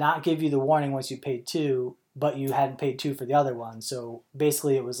not give you the warning once you paid 2, but you hadn't paid 2 for the other one. So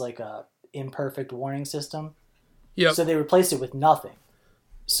basically it was like a imperfect warning system. Yep. So they replaced it with nothing.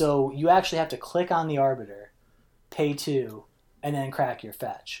 So you actually have to click on the Arbiter, pay 2, and then crack your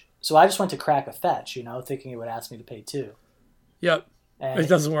fetch. So I just went to crack a fetch, thinking it would ask me to pay 2. Yep. And it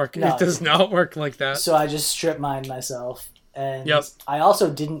doesn't work. No, it does not work like that. So I just strip mined myself. And Yep. I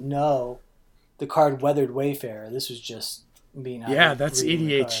also didn't know the card Weathered Wayfarer. This was just me not Yeah, that's reading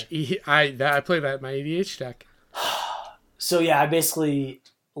the card. EDH. I play that in my EDH deck. So yeah, I basically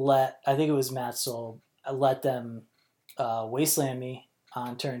I think it was Matt Soul, I let them wasteland me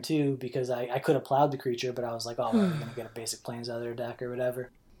on turn 2 because I could have plowed the creature, but I was like, oh, well, they're going to get a basic plains out of their deck or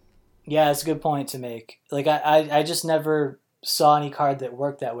whatever. Yeah, it's a good point to make. Like, I just never saw any card that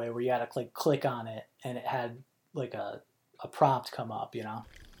worked that way where you had to click on it and it had like a prompt come up, you know?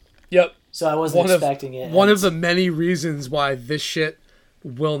 Yep. So I wasn't expecting it. One of the many reasons why this shit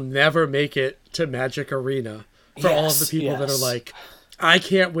will never make it to Magic Arena for all of the people that are like, I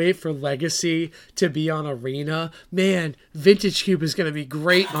can't wait for Legacy to be on Arena. Man, Vintage Cube is going to be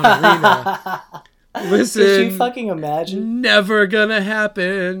great on Arena. Listen. Could you fucking imagine? Never gonna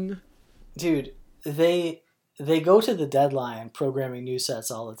happen. Dude, they go to the deadline programming new sets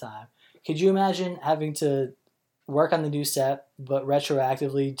all the time. Could you imagine having to work on the new set, but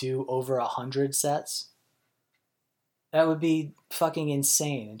retroactively do over 100 sets? That would be fucking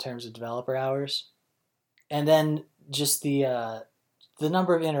insane in terms of developer hours. And then just the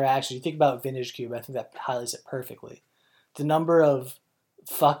number of interactions. You think about Vintage Cube, I think that highlights it perfectly. The number of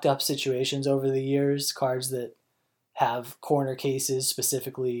fucked up situations over the years, cards that have corner cases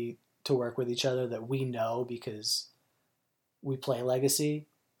specifically to work with each other that we know because we play Legacy.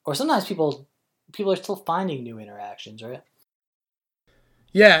 Or sometimes people are still finding new interactions, right?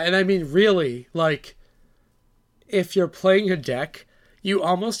 Yeah, and I mean, really, like, if you're playing a deck, you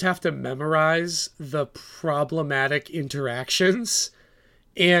almost have to memorize the problematic interactions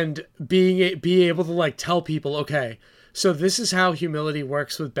and be able to, like, tell people, okay, so this is how Humility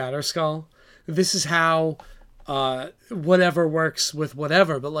works with Batterskull. This is how whatever works with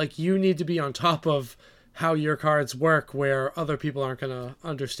whatever. But, like, you need to be on top of how your cards work where other people aren't going to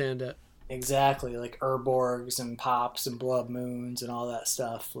understand it. Exactly, like Urborgs and Pops and Blood Moons and all that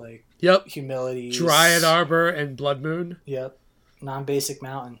stuff. Like, yep. Humility. Dryad Arbor and Blood Moon. Yep. Non-basic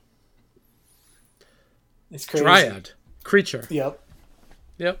mountain. It's crazy. Dryad. Creature. Yep.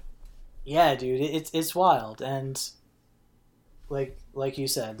 Yeah, dude, it's wild. And like you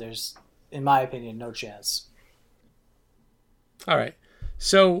said, there's, in my opinion, no chance. All right.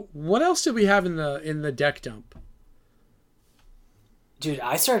 So what else did we have in the deck dump? Dude,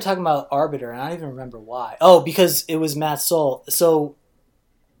 I started talking about Arbiter, and I don't even remember why. Oh, because it was Matt Soul. So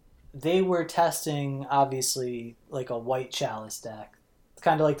they were testing, obviously, like a white chalice deck. It's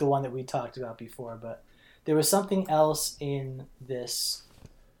kind of like the one that we talked about before, but there was something else in this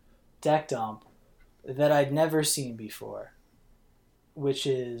deck dump that I'd never seen before, which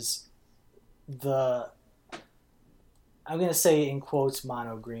is I'm going to say in quotes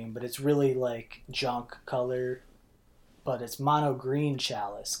mono green, but it's really like junk color, but it's mono green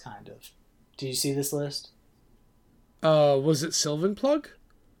chalice, kind of. Do you see this list? Was it Sylvan Plug?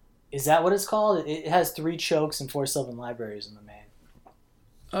 Is that what it's called? It has 3 chokes and 4 Sylvan libraries in the main.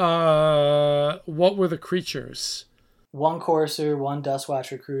 What were the creatures? 1 Courser, 1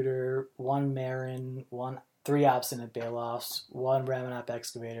 Dustwatch Recruiter, 1 Marin, 3 Obstinate Baloffs, 1 Ramonap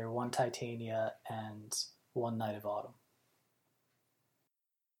Excavator, 1 Titania, and 1 Knight of Autumn.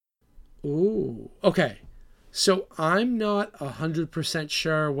 Ooh, okay. So I'm not 100%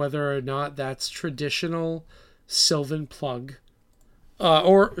 sure whether or not that's traditional Sylvan Plug.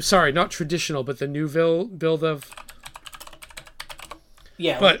 Sorry, not traditional, but the new build of...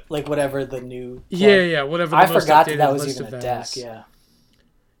 Yeah, but, like whatever the new... Plug. Yeah, whatever the I most forgot updated that was list even of a deck, is. yeah.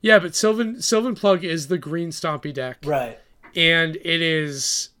 Yeah, but Sylvan Plug is the green stompy deck. Right. And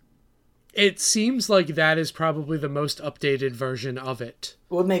it seems like that is probably the most updated version of it.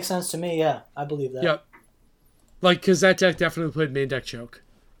 Would make sense to me, yeah. I believe that. Yep. Like, because that deck definitely played main deck choke.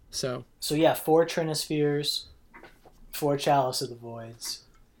 So yeah, 4 Trinispheres, 4 Chalice of the Voids.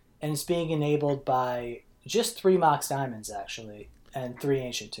 And it's being enabled by just 3 Mox Diamonds, actually, and 3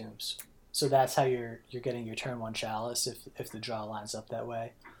 Ancient Tombs. So that's how you're getting your turn 1 Chalice, if the draw lines up that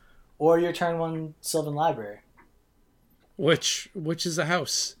way. Or your turn 1 Sylvan Library. Which is a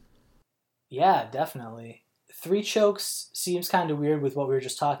house. Yeah, definitely. 3 chokes seems kind of weird with what we were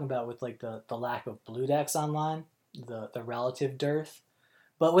just talking about with like the lack of blue decks online, the relative dearth.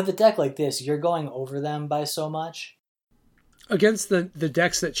 But with a deck like this, you're going over them by so much. Against the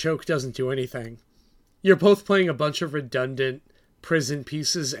decks that choke doesn't do anything. You're both playing a bunch of redundant prison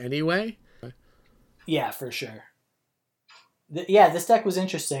pieces anyway. Yeah, for sure. This deck was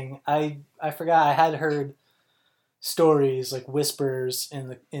interesting. I forgot I had heard stories, like whispers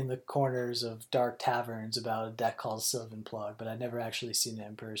in the corners of dark taverns about a deck called Sylvan Plug, but I'd never actually seen it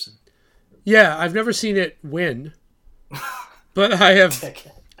in person. Yeah, I've never seen it win, but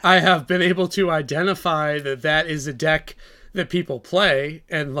I have been able to identify that is a deck that people play.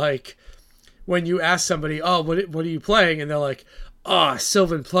 And like when you ask somebody, oh, what are you playing? And they're like, oh,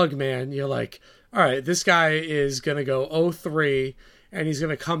 Sylvan Plug, man. You're like, all right, this guy is going to go 0-3 and he's going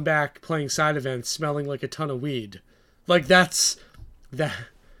to come back playing side events smelling like a ton of weed. Like that's that.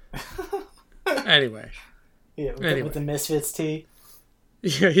 Anyway. Yeah, with the Misfits tee.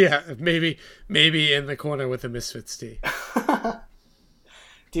 Yeah, maybe in the corner with the Misfits tee.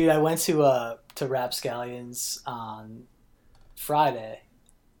 Dude, I went to Rapscallions on Friday.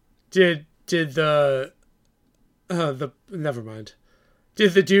 Did the never mind.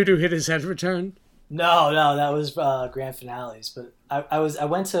 Did the dude who hit his head return? No, that was grand finales. But I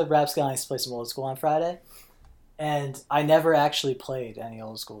went to Rapscallions to play some old school on Friday, and I never actually played any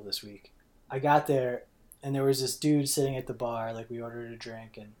old school this week. I got there, and there was this dude sitting at the bar, like we ordered a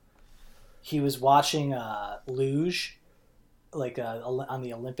drink, and he was watching Luge, like on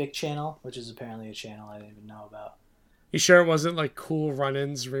the Olympic channel, which is apparently a channel I didn't even know about. You sure it wasn't like Cool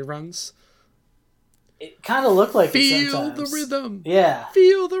Run-Ins reruns? It kind of looked like Feel it sometimes. the rhythm. Yeah.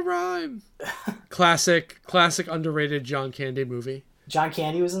 Feel the rhyme. Classic underrated John Candy movie. John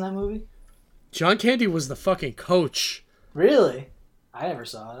Candy was in that movie? John Candy was the fucking coach. Really? I never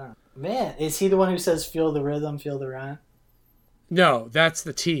saw it. I don't know. Man, is he the one who says feel the rhythm, feel the rhyme? No, that's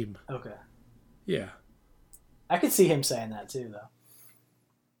the team. Okay. Yeah. I could see him saying that too, though.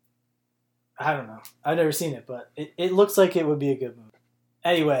 I don't know. I've never seen it, but it looks like it would be a good movie.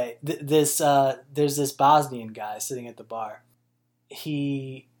 Anyway, there's this Bosnian guy sitting at the bar.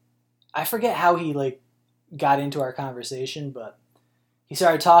 I forget how he like got into our conversation, but he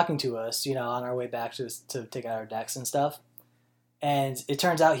started talking to us, on our way back to take out our decks and stuff. And it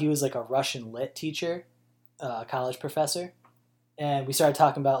turns out he was like a Russian lit teacher, college professor. And we started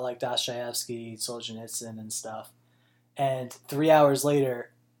talking about like Dostoevsky, Solzhenitsyn and stuff. And 3 hours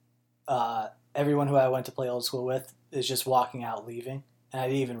later, everyone who I went to play old school with is just walking out, leaving. And I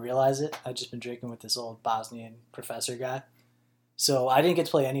didn't even realize it. I'd just been drinking with this old Bosnian professor guy. So I didn't get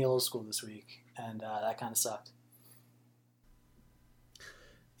to play any old school this week. And that kind of sucked.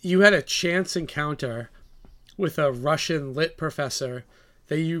 You had a chance encounter with a Russian lit professor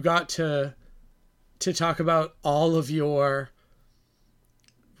that you got to talk about all of your...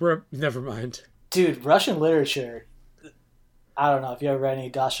 Never mind. Dude, Russian literature, I don't know if you ever read any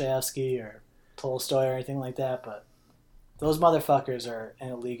Dostoevsky or Tolstoy or anything like that, but those motherfuckers are in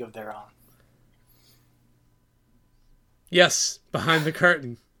a league of their own. Yes, behind the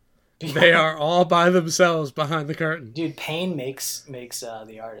curtain. They are all by themselves behind the curtain. Dude, pain makes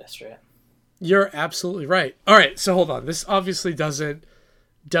the artist, right? You're absolutely right. All right, so hold on. This obviously doesn't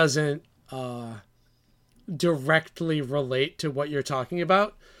directly relate to what you're talking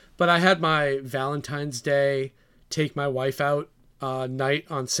about, but I had my Valentine's Day take my wife out night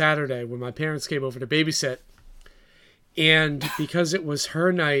on Saturday when my parents came over to babysit. And because it was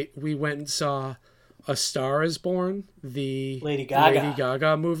her night, we went and saw A Star Is Born, the Lady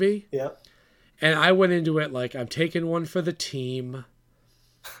Gaga movie. Yep. And I went into it like, I'm taking one for the team.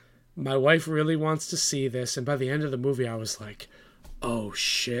 My wife really wants to see this. And by the end of the movie, I was like, oh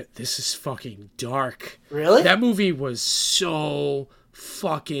shit, this is fucking dark. Really? That movie was so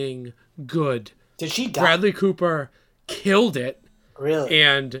fucking good. Did she die? Bradley Cooper killed it. Really?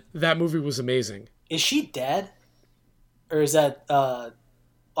 And that movie was amazing. Is she dead? Or is that...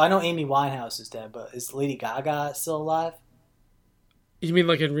 I know Amy Winehouse is dead, but is Lady Gaga still alive? You mean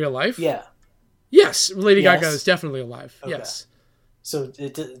like in real life? Yeah. Yes, Lady Gaga is definitely alive. Okay. Yes. So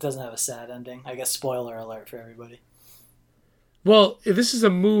it doesn't have a sad ending. I guess spoiler alert for everybody. Well, this is a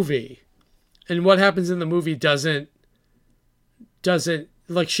movie, and what happens in the movie doesn't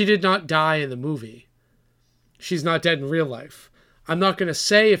like, she did not die in the movie. She's not dead in real life. I'm not going to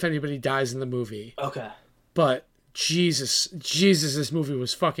say if anybody dies in the movie. Okay. But Jesus, this movie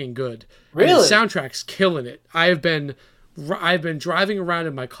was fucking good. Really? And the soundtrack's killing it. I've been driving around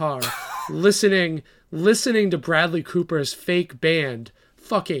in my car listening to Bradley Cooper's fake band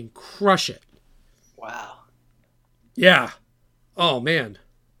fucking crush it. Wow. Yeah. Oh, man.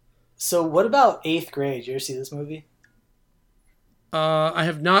 So what about 8th Grade? Did you ever see this movie? I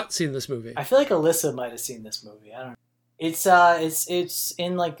have not seen this movie. I feel like Alyssa might have seen this movie. I don't know. It's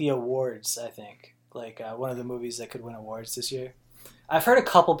in like the awards, I think. Like one of the movies that could win awards this year. I've heard a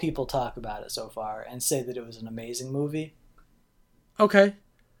couple people talk about it so far and say that it was an amazing movie. Okay.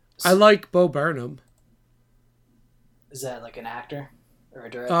 I like Bo Burnham. Is that like an actor or a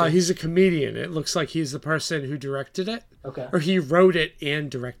director? He's a comedian. It looks like he's the person who directed it. Okay. Or he wrote it and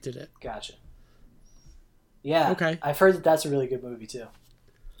directed it. Gotcha. Yeah. Okay. I've heard that that's a really good movie too.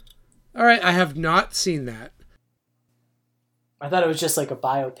 All right. I have not seen that. I thought it was just like a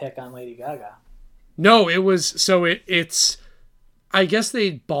biopic on Lady Gaga. No, it was... So it's I guess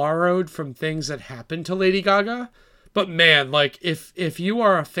they borrowed from things that happened to Lady Gaga. But man, like if you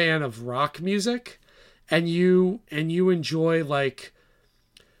are a fan of rock music and you enjoy like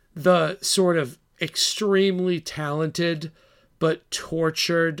the sort of extremely talented but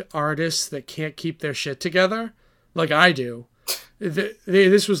tortured artists that can't keep their shit together, like I do,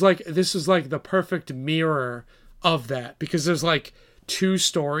 this was like the perfect mirror of that, because there's like two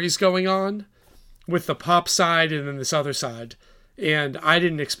stories going on with the pop side and then this other side, and I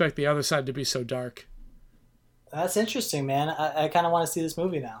didn't expect the other side to be so dark. That's interesting, man. I kind of want to see this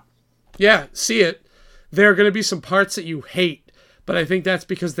movie now. Yeah, see it. There are going to be some parts that you hate, but I think that's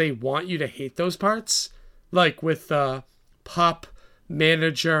because they want you to hate those parts. Like with the pop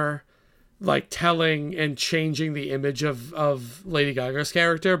manager, like telling and changing the image of Lady Gaga's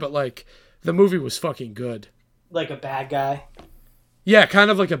character, but like the movie was fucking good. Like a bad guy? Yeah, kind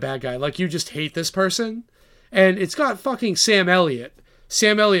of like a bad guy. Like you just hate this person. And it's got fucking Sam Elliott.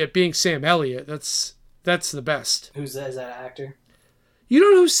 Sam Elliott being Sam Elliott. That's the best. Is that an actor? You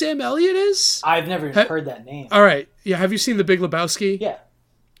don't know who Sam Elliott is? I've never heard that name. All right. Yeah, have you seen The Big Lebowski? Yeah.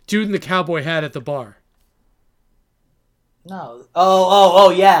 Dude in the cowboy hat at the bar. No. Oh,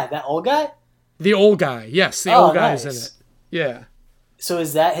 yeah. That old guy? The old guy. Yes, the old guy nice. is in it. Yeah. So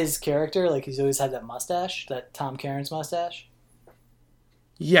is that his character? Like he's always had that mustache? That Tom Cairns mustache?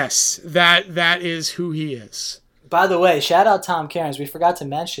 Yes, that is who he is. By the way, shout out Tom Cairns. We forgot to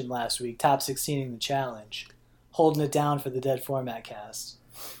mention last week, top 16ing the challenge. Holding it down for the Dead Format cast.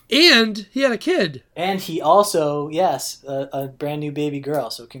 And he had a kid. And he also, yes, a brand new baby girl.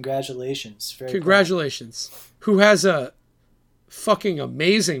 So congratulations. Congratulations. Who has a fucking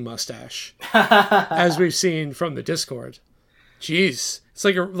amazing mustache, as we've seen from the Discord. Jeez. It's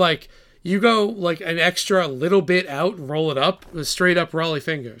like you go like an extra little bit out and roll it up with straight up Raleigh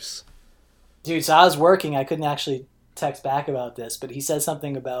fingers. Dude, so I was working. I couldn't actually text back about this, but he said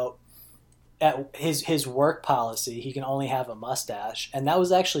something about at his work policy, he can only have a mustache. And that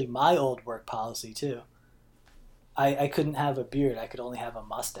was actually my old work policy, too. I couldn't have a beard. I could only have a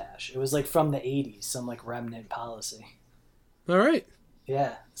mustache. It was like from the 80s, some like remnant policy. All right.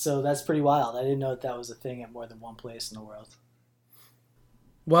 Yeah, so that's pretty wild. I didn't know that was a thing at more than one place in the world.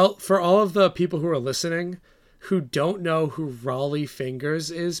 Well, for all of the people who are listening who don't know who Raleigh Fingers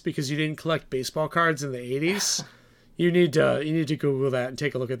is because you didn't collect baseball cards in the 80s, you need to Google that and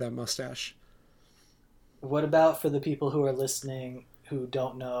take a look at that mustache. What about for the people who are listening who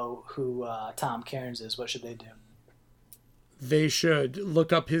don't know who Tom Cairns is? What should they do? They should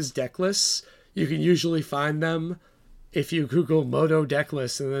look up his deck lists. You can usually find them if you Google Moto deck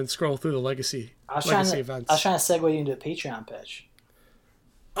lists and then scroll through the legacy events. I was trying to segue you into a Patreon pitch.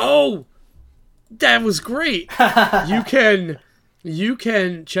 Oh, that was great. You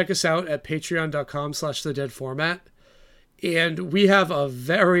can check us out at patreon.com/thedeadformat. And we have a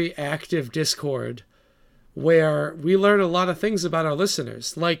very active Discord where we learn a lot of things about our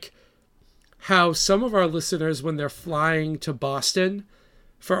listeners. Like how some of our listeners, when they're flying to Boston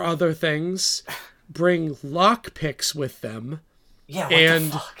for other things, bring lockpicks with them. Yeah, what the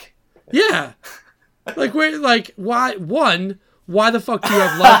fuck? Yeah. Why the fuck do you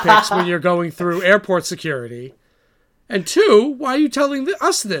have lockpicks when you're going through airport security? And two, why are you telling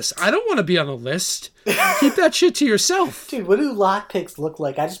us this? I don't want to be on a list. Keep that shit to yourself. Dude, what do lockpicks look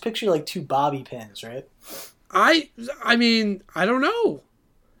like? I just picture like two bobby pins, right? I mean, I don't know.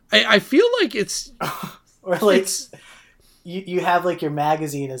 I feel like it's... or like you have like your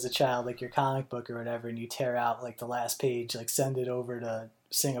magazine as a child, like your comic book or whatever, and you tear out like the last page, like send it over to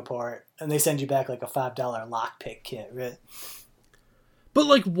Singapore, and they send you back like a $5 lockpick kit, right? But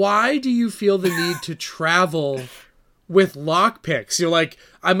like, why do you feel the need to travel with lockpicks? You're like,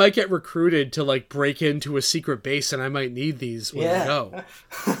 I might get recruited to like break into a secret base and I might need these when I go.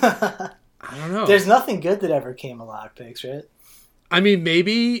 I don't know. There's nothing good that ever came of lockpicks, right? I mean,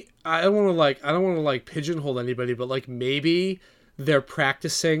 maybe I don't want to pigeonhole anybody, but like maybe they're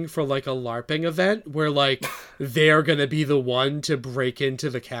practicing for like a LARPing event where like they're going to be the one to break into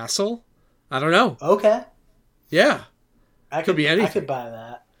the castle. I don't know. Okay. Yeah. Could be anything. I could buy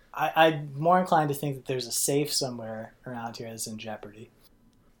that. I'm more inclined to think that there's a safe somewhere around here that's in jeopardy.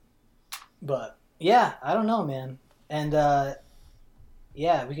 But, yeah, I don't know, man. And,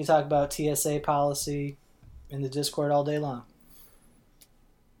 yeah, we can talk about TSA policy in the Discord all day long.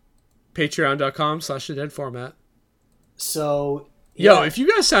 Patreon.com/thedeadformat. So, yeah. Yo, if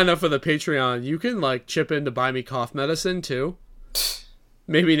you guys sign up for the Patreon, you can, like, chip in to buy me cough medicine, too.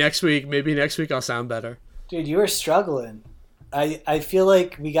 Maybe next week I'll sound better. Dude, you were struggling. I feel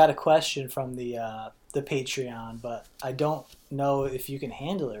like we got a question from the Patreon, but I don't know if you can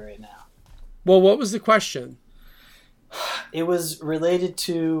handle it right now. Well, what was the question? It was related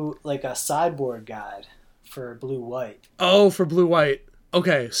to like a sideboard guide for blue-white. Oh, for blue-white.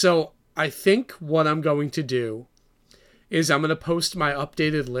 Okay, so I think what I'm going to do is I'm going to post my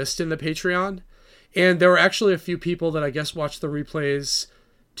updated list in the Patreon. And there were actually a few people that I guess watched the replays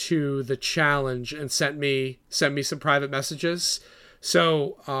to the challenge and sent me some private messages.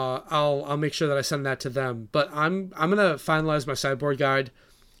 So I'll make sure that I send that to them. But I'm gonna finalize my sideboard guide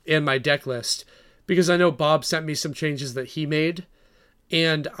and my deck list because I know Bob sent me some changes that he made,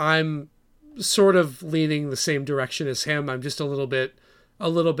 and I'm sort of leaning the same direction as him. I'm just a little bit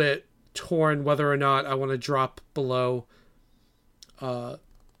torn whether or not I want to drop below.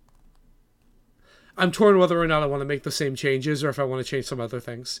 I'm torn whether or not I want to make the same changes or if I want to change some other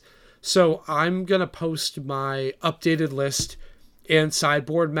things. So I'm going to post my updated list and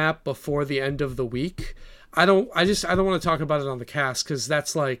sideboard map before the end of the week. I don't want to talk about it on the cast because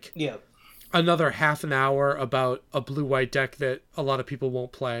that's like another half an hour about a blue-white deck that a lot of people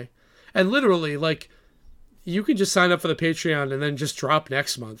won't play. And literally, like, you can just sign up for the Patreon and then just drop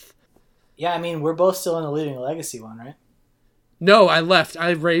next month. Yeah, I mean, we're both still in the Leaving a Legacy one, right? No, I left. I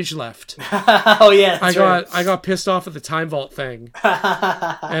rage left. Oh yeah, that's right. I got pissed off at the Time Vault thing,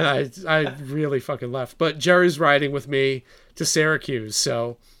 and I really fucking left. But Jerry's riding with me to Syracuse,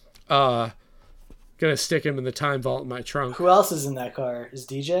 so gonna stick him in the Time Vault in my trunk. Who else is in that car? Is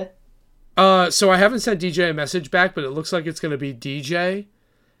DJ? So I haven't sent DJ a message back, but it looks like it's gonna be DJ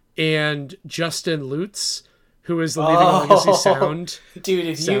and Justin Lutz, who is the Leaving Legacy sound. Dude,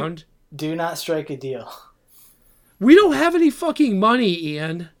 if you do not strike a deal. We don't have any fucking money,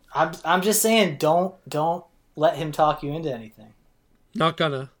 Ian. I'm just saying, don't let him talk you into anything. Not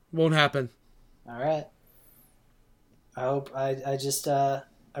gonna. Won't happen. All right. I hope. I just. I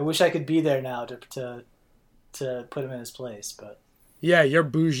wish I could be there now to put him in his place, but. Yeah, your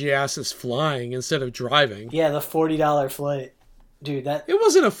bougie ass is flying instead of driving. Yeah, the $40 flight, dude. It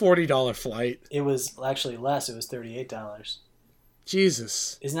wasn't a $40 flight. It was actually less. It was $38.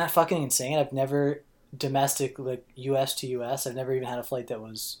 Jesus. Isn't that fucking insane? I've never. Domestic, like US to US, I've never even had a flight that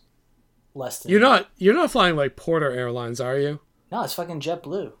was less than. You're not flying like Porter Airlines, are you? No, it's fucking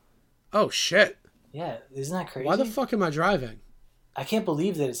JetBlue. Oh shit. Yeah, isn't that crazy? Why the fuck am I driving? I can't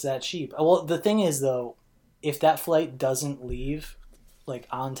believe that it's that cheap. Well, the thing is though, if that flight doesn't leave like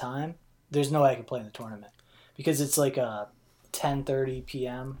on time, there's no way I can play in the tournament because it's like a 10:30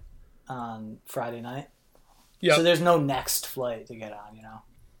 p.m. on Friday night. Yeah. So there's no next flight to get on, you know.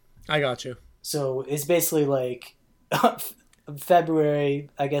 I got you. So it's basically like February,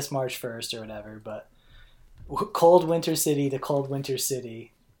 I guess March 1st or whatever, but cold winter city to cold winter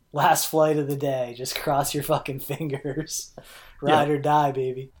city. Last flight of the day. Just cross your fucking fingers. Ride or die,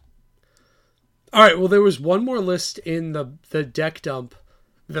 baby. All right, well, there was one more list in the deck dump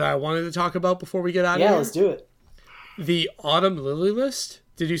that I wanted to talk about before we get out of here. Yeah, let's do it. The Autumn Lily list.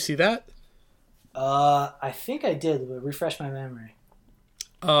 Did you see that? I think I did, but refresh my memory.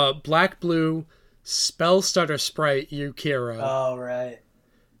 Black Blue Spellstutter Sprite Yukiro. Oh, right.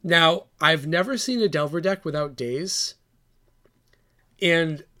 Now, I've never seen a Delver deck without Daze.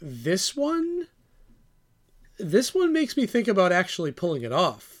 And this one makes me think about actually pulling it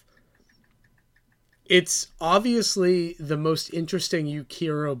off. It's obviously the most interesting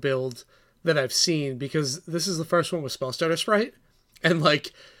Yukiro build that I've seen because this is the first one with Spellstutter Sprite. And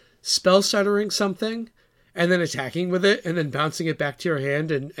like, spellstuttering something and then attacking with it, and then bouncing it back to your hand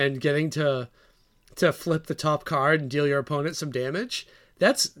and getting to flip the top card and deal your opponent some damage.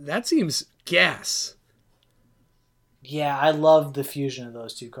 That seems gas. Yeah, I love the fusion of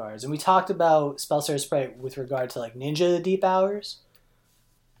those two cards. And we talked about Spellstutter Sprite with regard to like Ninja of the Deep Hours.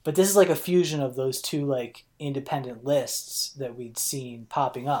 But this is like a fusion of those two like independent lists that we'd seen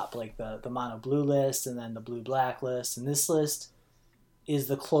popping up. Like the mono blue list and then the blue black list. And this list is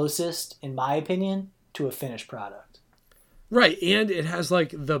the closest, in my opinion, to a finished product. Right, and it has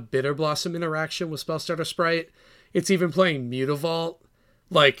like the Bitter Blossom interaction with Spellstutter Sprite. It's even playing Mutavault.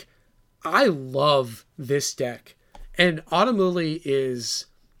 Like, I love this deck. And Autumn Lily is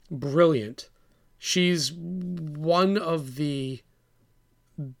brilliant. She's one of the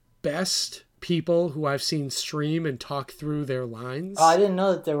best people who I've seen stream and talk through their lines. Oh, I didn't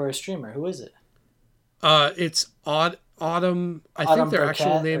know that there were a streamer. Who is it? It's Autumn. I think their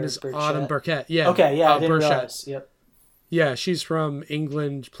actual name is Autumn Burkett. Yeah. Okay, yeah, I didn't realize. Yep. Yeah, she's from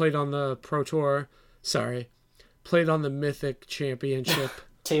England, played on the Pro Tour. Sorry. Played on the Mythic Championship.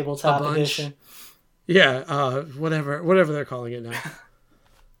 Tabletop edition. Yeah, whatever they're calling it now.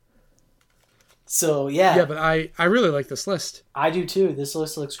 So, yeah. Yeah, but I really like this list. I do too. This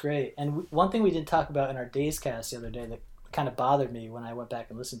list looks great. And one thing we didn't talk about in our Days cast the other day that kind of bothered me when I went back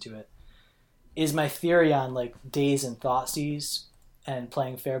and listened to it is my theory on like Daze and Thoughtseize and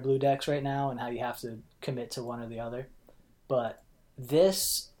playing fair blue decks right now and how you have to commit to one or the other. But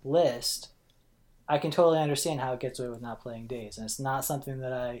this list, I can totally understand how it gets away with not playing Daze. And it's not something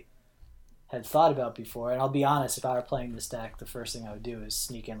that I had thought about before. And I'll be honest, if I were playing this deck, the first thing I would do is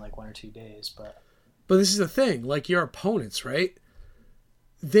sneak in like 1 or 2 Daze. But this is the thing, like your opponents, right?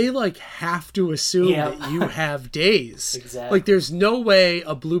 They like have to assume that you have Daze. Exactly. Like there's no way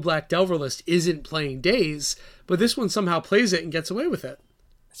a blue-black Delver list isn't playing Daze, but this one somehow plays it and gets away with it.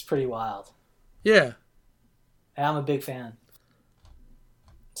 It's pretty wild. Yeah. And I'm a big fan.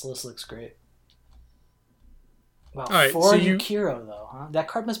 This list looks great. Wow, right, 4 Yukiro though, huh? That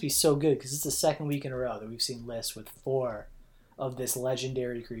card must be so good because it's the second week in a row that we've seen lists with 4 of this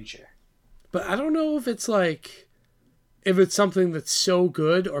legendary creature. But I don't know if it's like... if it's something that's so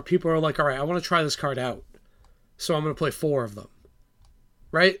good, or people are like, all right, I want to try this card out, so I'm going to play 4 of them.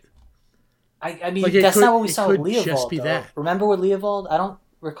 Right? I mean, like that's not what we saw with Leovold, though. That. Remember with Leovold? I don't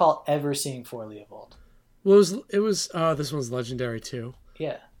recall ever seeing 4 Leovold. Well, it was this one's legendary, too.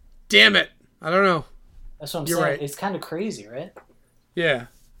 Yeah. Damn it! I don't know. That's what I'm saying. Right. It's kind of crazy, right? Yeah.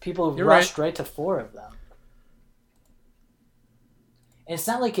 People have rushed right to 4 of them. And it's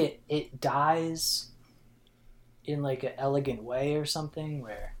not like it dies in like an elegant way or something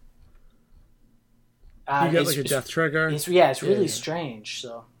where you get like a death trigger. It's really strange.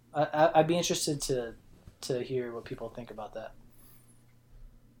 So I'd be interested to hear what people think about that.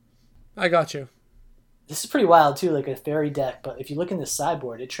 I got you. This is pretty wild too, like a fairy deck. But if you look in the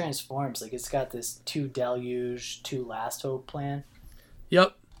sideboard, it transforms. Like it's got this 2 Deluge, 2 Last Hope plan.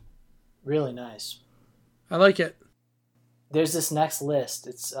 Yep. Really nice. I like it. There's this next list.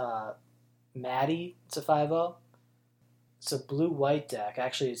 It's Maddie. It's a 5/0. It's a blue-white deck.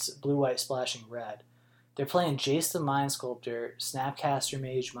 Actually, it's blue-white splashing red. They're playing Jace the Mind Sculptor, Snapcaster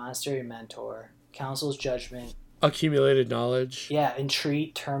Mage, Monastery Mentor, Council's Judgment. Accumulated Knowledge. Yeah,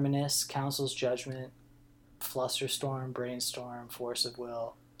 Entreat, Terminus, Council's Judgment, Flusterstorm, Brainstorm, Force of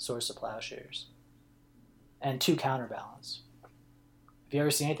Will, Source of Plowshares. And 2 Counterbalance. Have you ever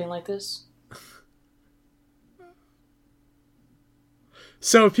seen anything like this?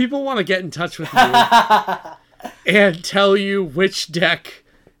 So if people want to get in touch with you and tell you which deck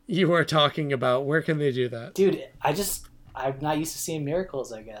you are talking about, where can they do that? Dude, I'm not used to seeing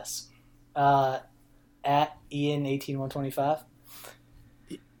miracles, I guess. At Ian18125.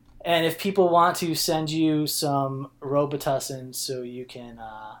 And if people want to send you some Robitussin so you can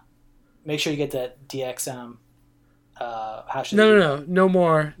make sure you get that DXM, how should they do that? No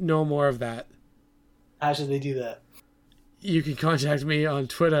more of that. How should they do that? You can contact me on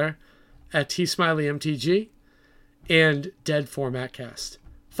Twitter at tsmileymtg and deadformatcast.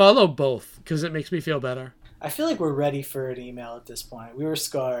 Follow both because it makes me feel better. I feel like we're ready for an email at this point. We were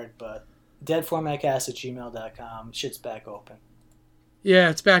scarred, but deadformatcast@gmail.com. Shit's back open.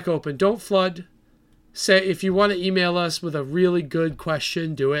 Yeah, it's back open. Don't flood. Say if you want to email us with a really good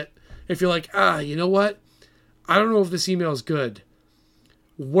question, do it. If you're like, you know what? I don't know if this email is good.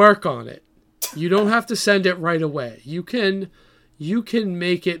 Work on it. You don't have to send it right away. You can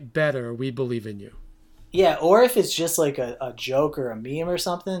make it better. We believe in you. Yeah, or if it's just like a joke or a meme or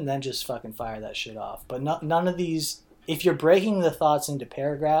something, then just fucking fire that shit off. But none of these, if you're breaking the thoughts into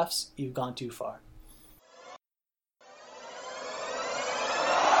paragraphs, you've gone too far.